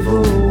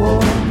civil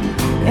war.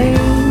 Ain't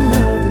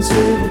nothing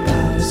civil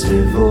about a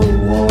civil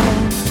war.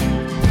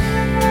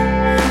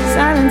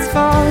 Silence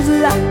falls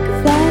like a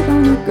flag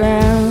on the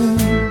ground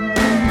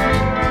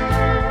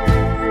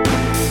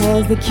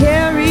as they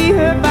carry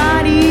her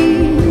body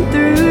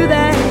through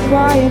that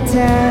quiet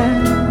town.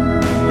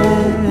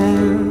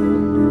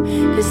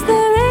 'Cause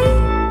there ain't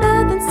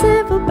nothing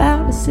civil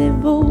about a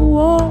civil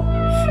war.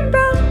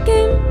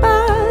 Broken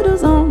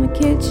bottles on the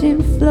kitchen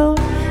floor,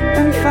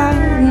 and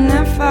fighting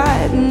and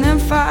fighting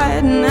and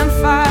fighting and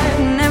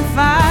fighting and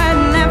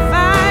fighting and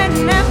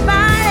fighting and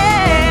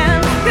fighting.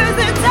 'Cause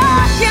their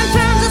talking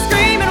turns to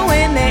screaming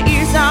when their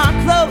ears are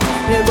closed.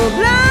 They go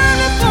blind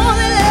before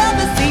they'll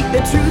ever see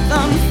the truth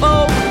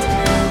unfold.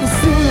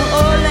 Sooner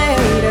or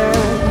later,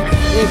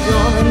 they're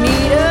gonna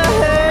need a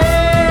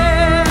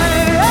hearse.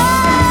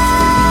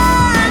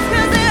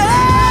 'Cause there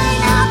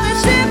ain't nothing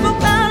civil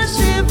about a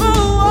civil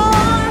war.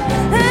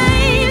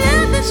 Ain't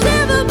nothing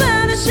civil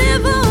about a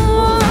civil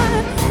war.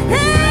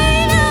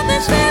 Ain't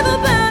nothing civil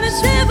about a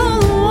civil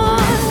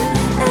war.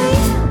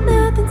 Ain't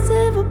nothing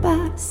civil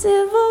about a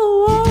civil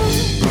war.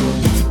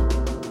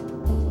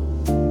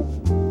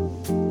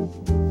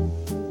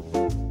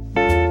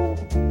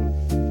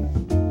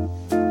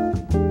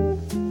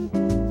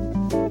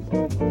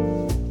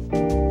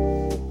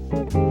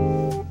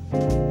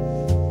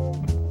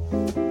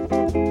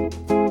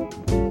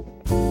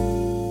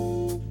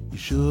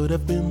 Should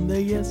have been there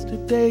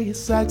yesterday. His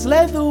sacks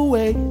led the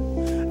way,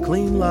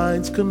 clean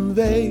lines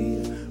convey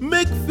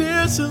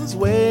McPherson's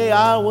way.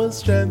 I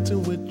was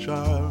chanting with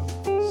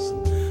Charles,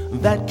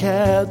 that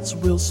cat's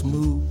real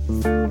smooth,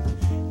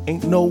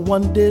 ain't no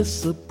one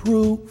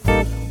disapprove.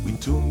 We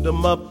tuned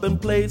him up and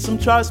played some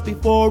charts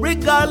before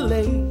it got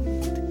late.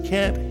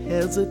 Can't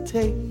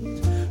hesitate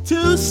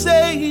to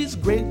say he's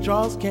great.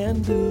 Charles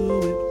can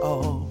do it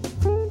all,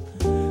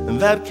 and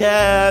that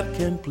cat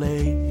can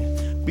play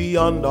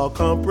beyond all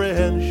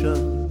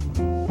comprehension.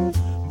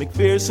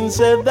 McPherson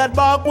said that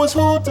Bach was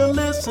who to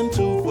listen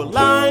to, for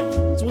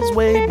lines was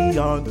way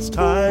beyond his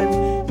time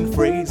in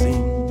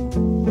phrasing.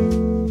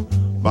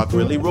 Bach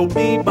really wrote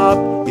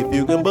bebop, if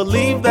you can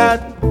believe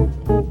that.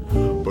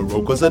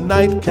 Baroque was a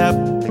nightcap,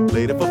 they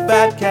played it for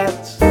fat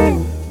cats.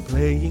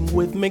 Playing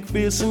with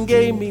McPherson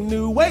gave me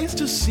new ways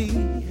to see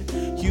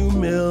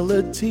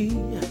humility.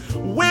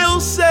 Will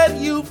set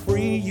you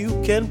free, you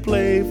can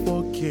play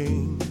for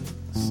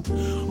kings,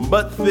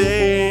 but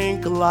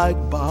think like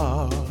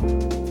Bach.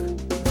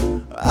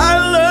 I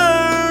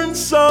learned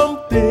some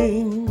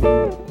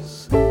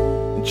things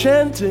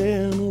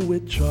chanting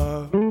with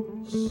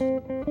Charles.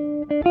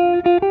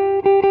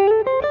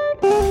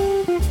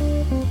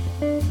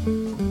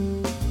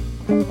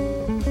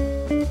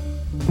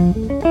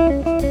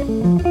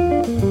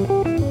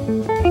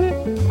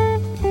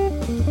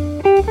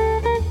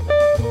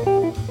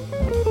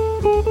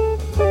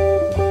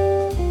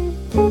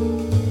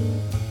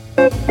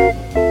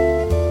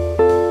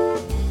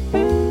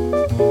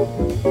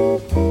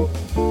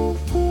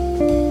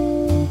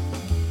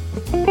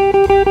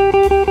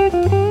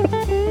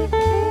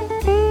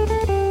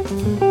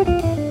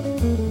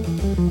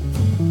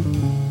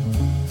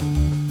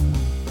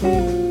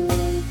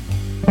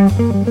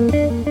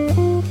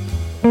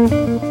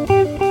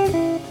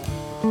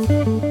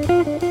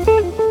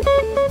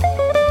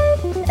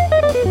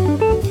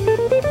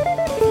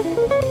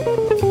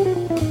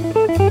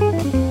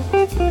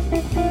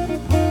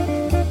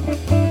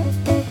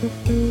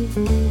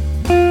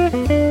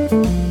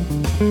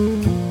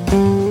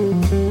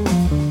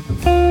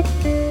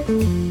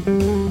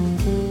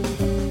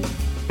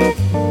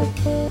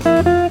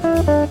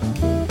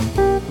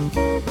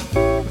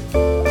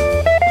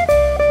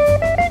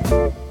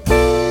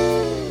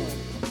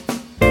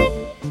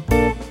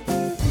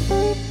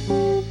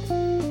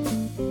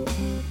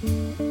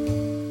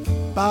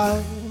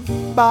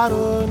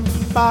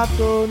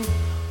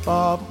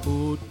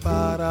 boot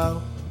ba da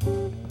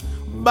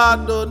ba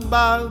do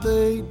ba de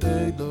de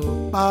do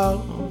ba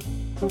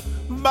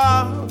ba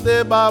de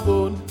ba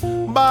boon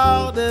ba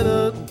de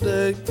de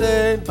de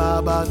ba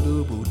ba do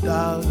boo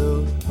da do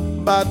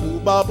ba do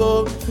ba bo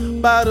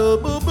ba do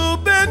boo boo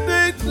be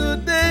de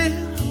de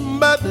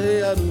ba de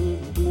a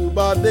do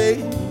ba de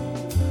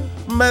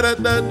ba da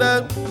da da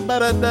ba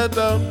da da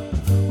da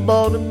ba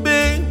de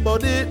big ba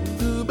de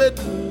do be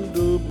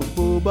do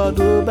boo ba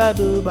do ba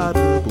do ba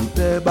do boo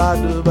de ba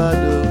do ba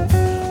do.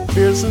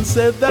 Pearson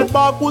said that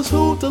Bach was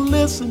who to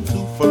listen to,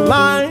 for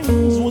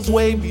lines was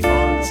way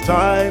beyond his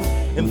time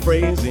in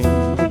phrasing.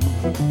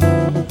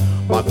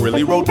 Bach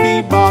really wrote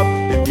bebop,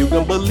 if you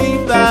can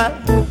believe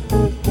that.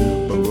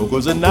 Baroque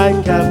was a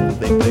nightcap,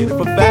 they played it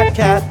for fat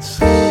cats.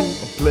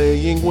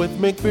 Playing with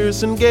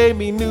McPherson gave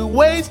me new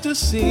ways to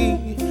see.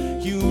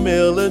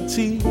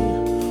 Humility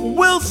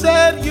will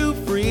set you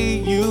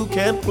free. You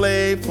can't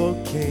play for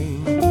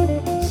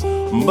kings,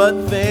 but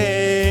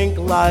think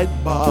like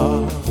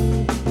Bach.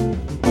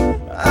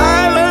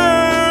 I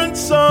learned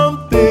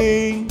some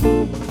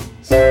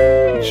things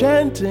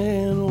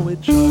chanting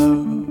with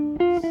Charles.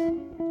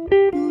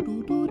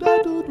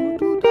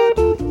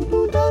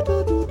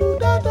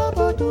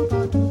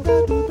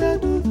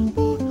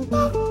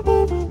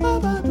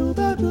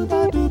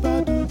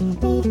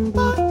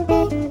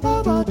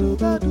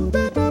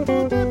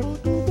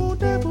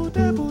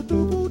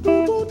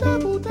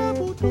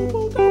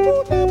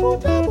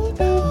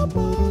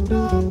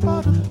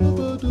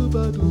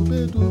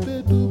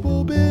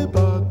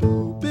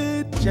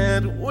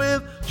 Chant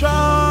with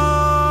Charles.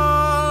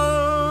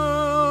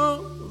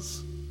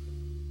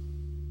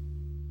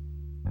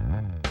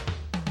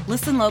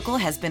 Listen Local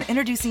has been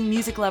introducing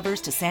music lovers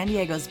to San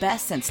Diego's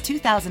best since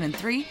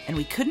 2003, and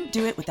we couldn't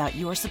do it without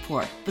your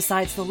support.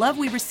 Besides the love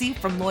we receive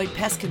from Lloyd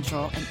Pest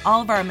Control and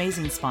all of our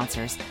amazing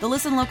sponsors, the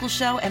Listen Local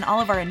show and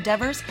all of our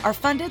endeavors are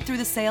funded through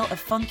the sale of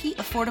funky,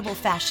 affordable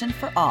fashion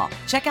for all.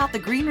 Check out the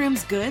Green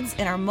Room's goods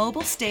in our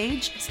mobile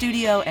stage,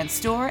 studio, and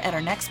store at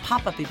our next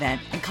pop-up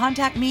event, and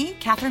contact me,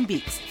 Catherine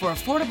Beeks, for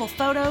affordable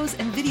photos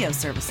and video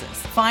services.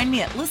 Find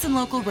me at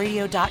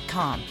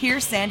listenlocalradio.com.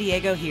 Hear San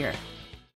Diego here.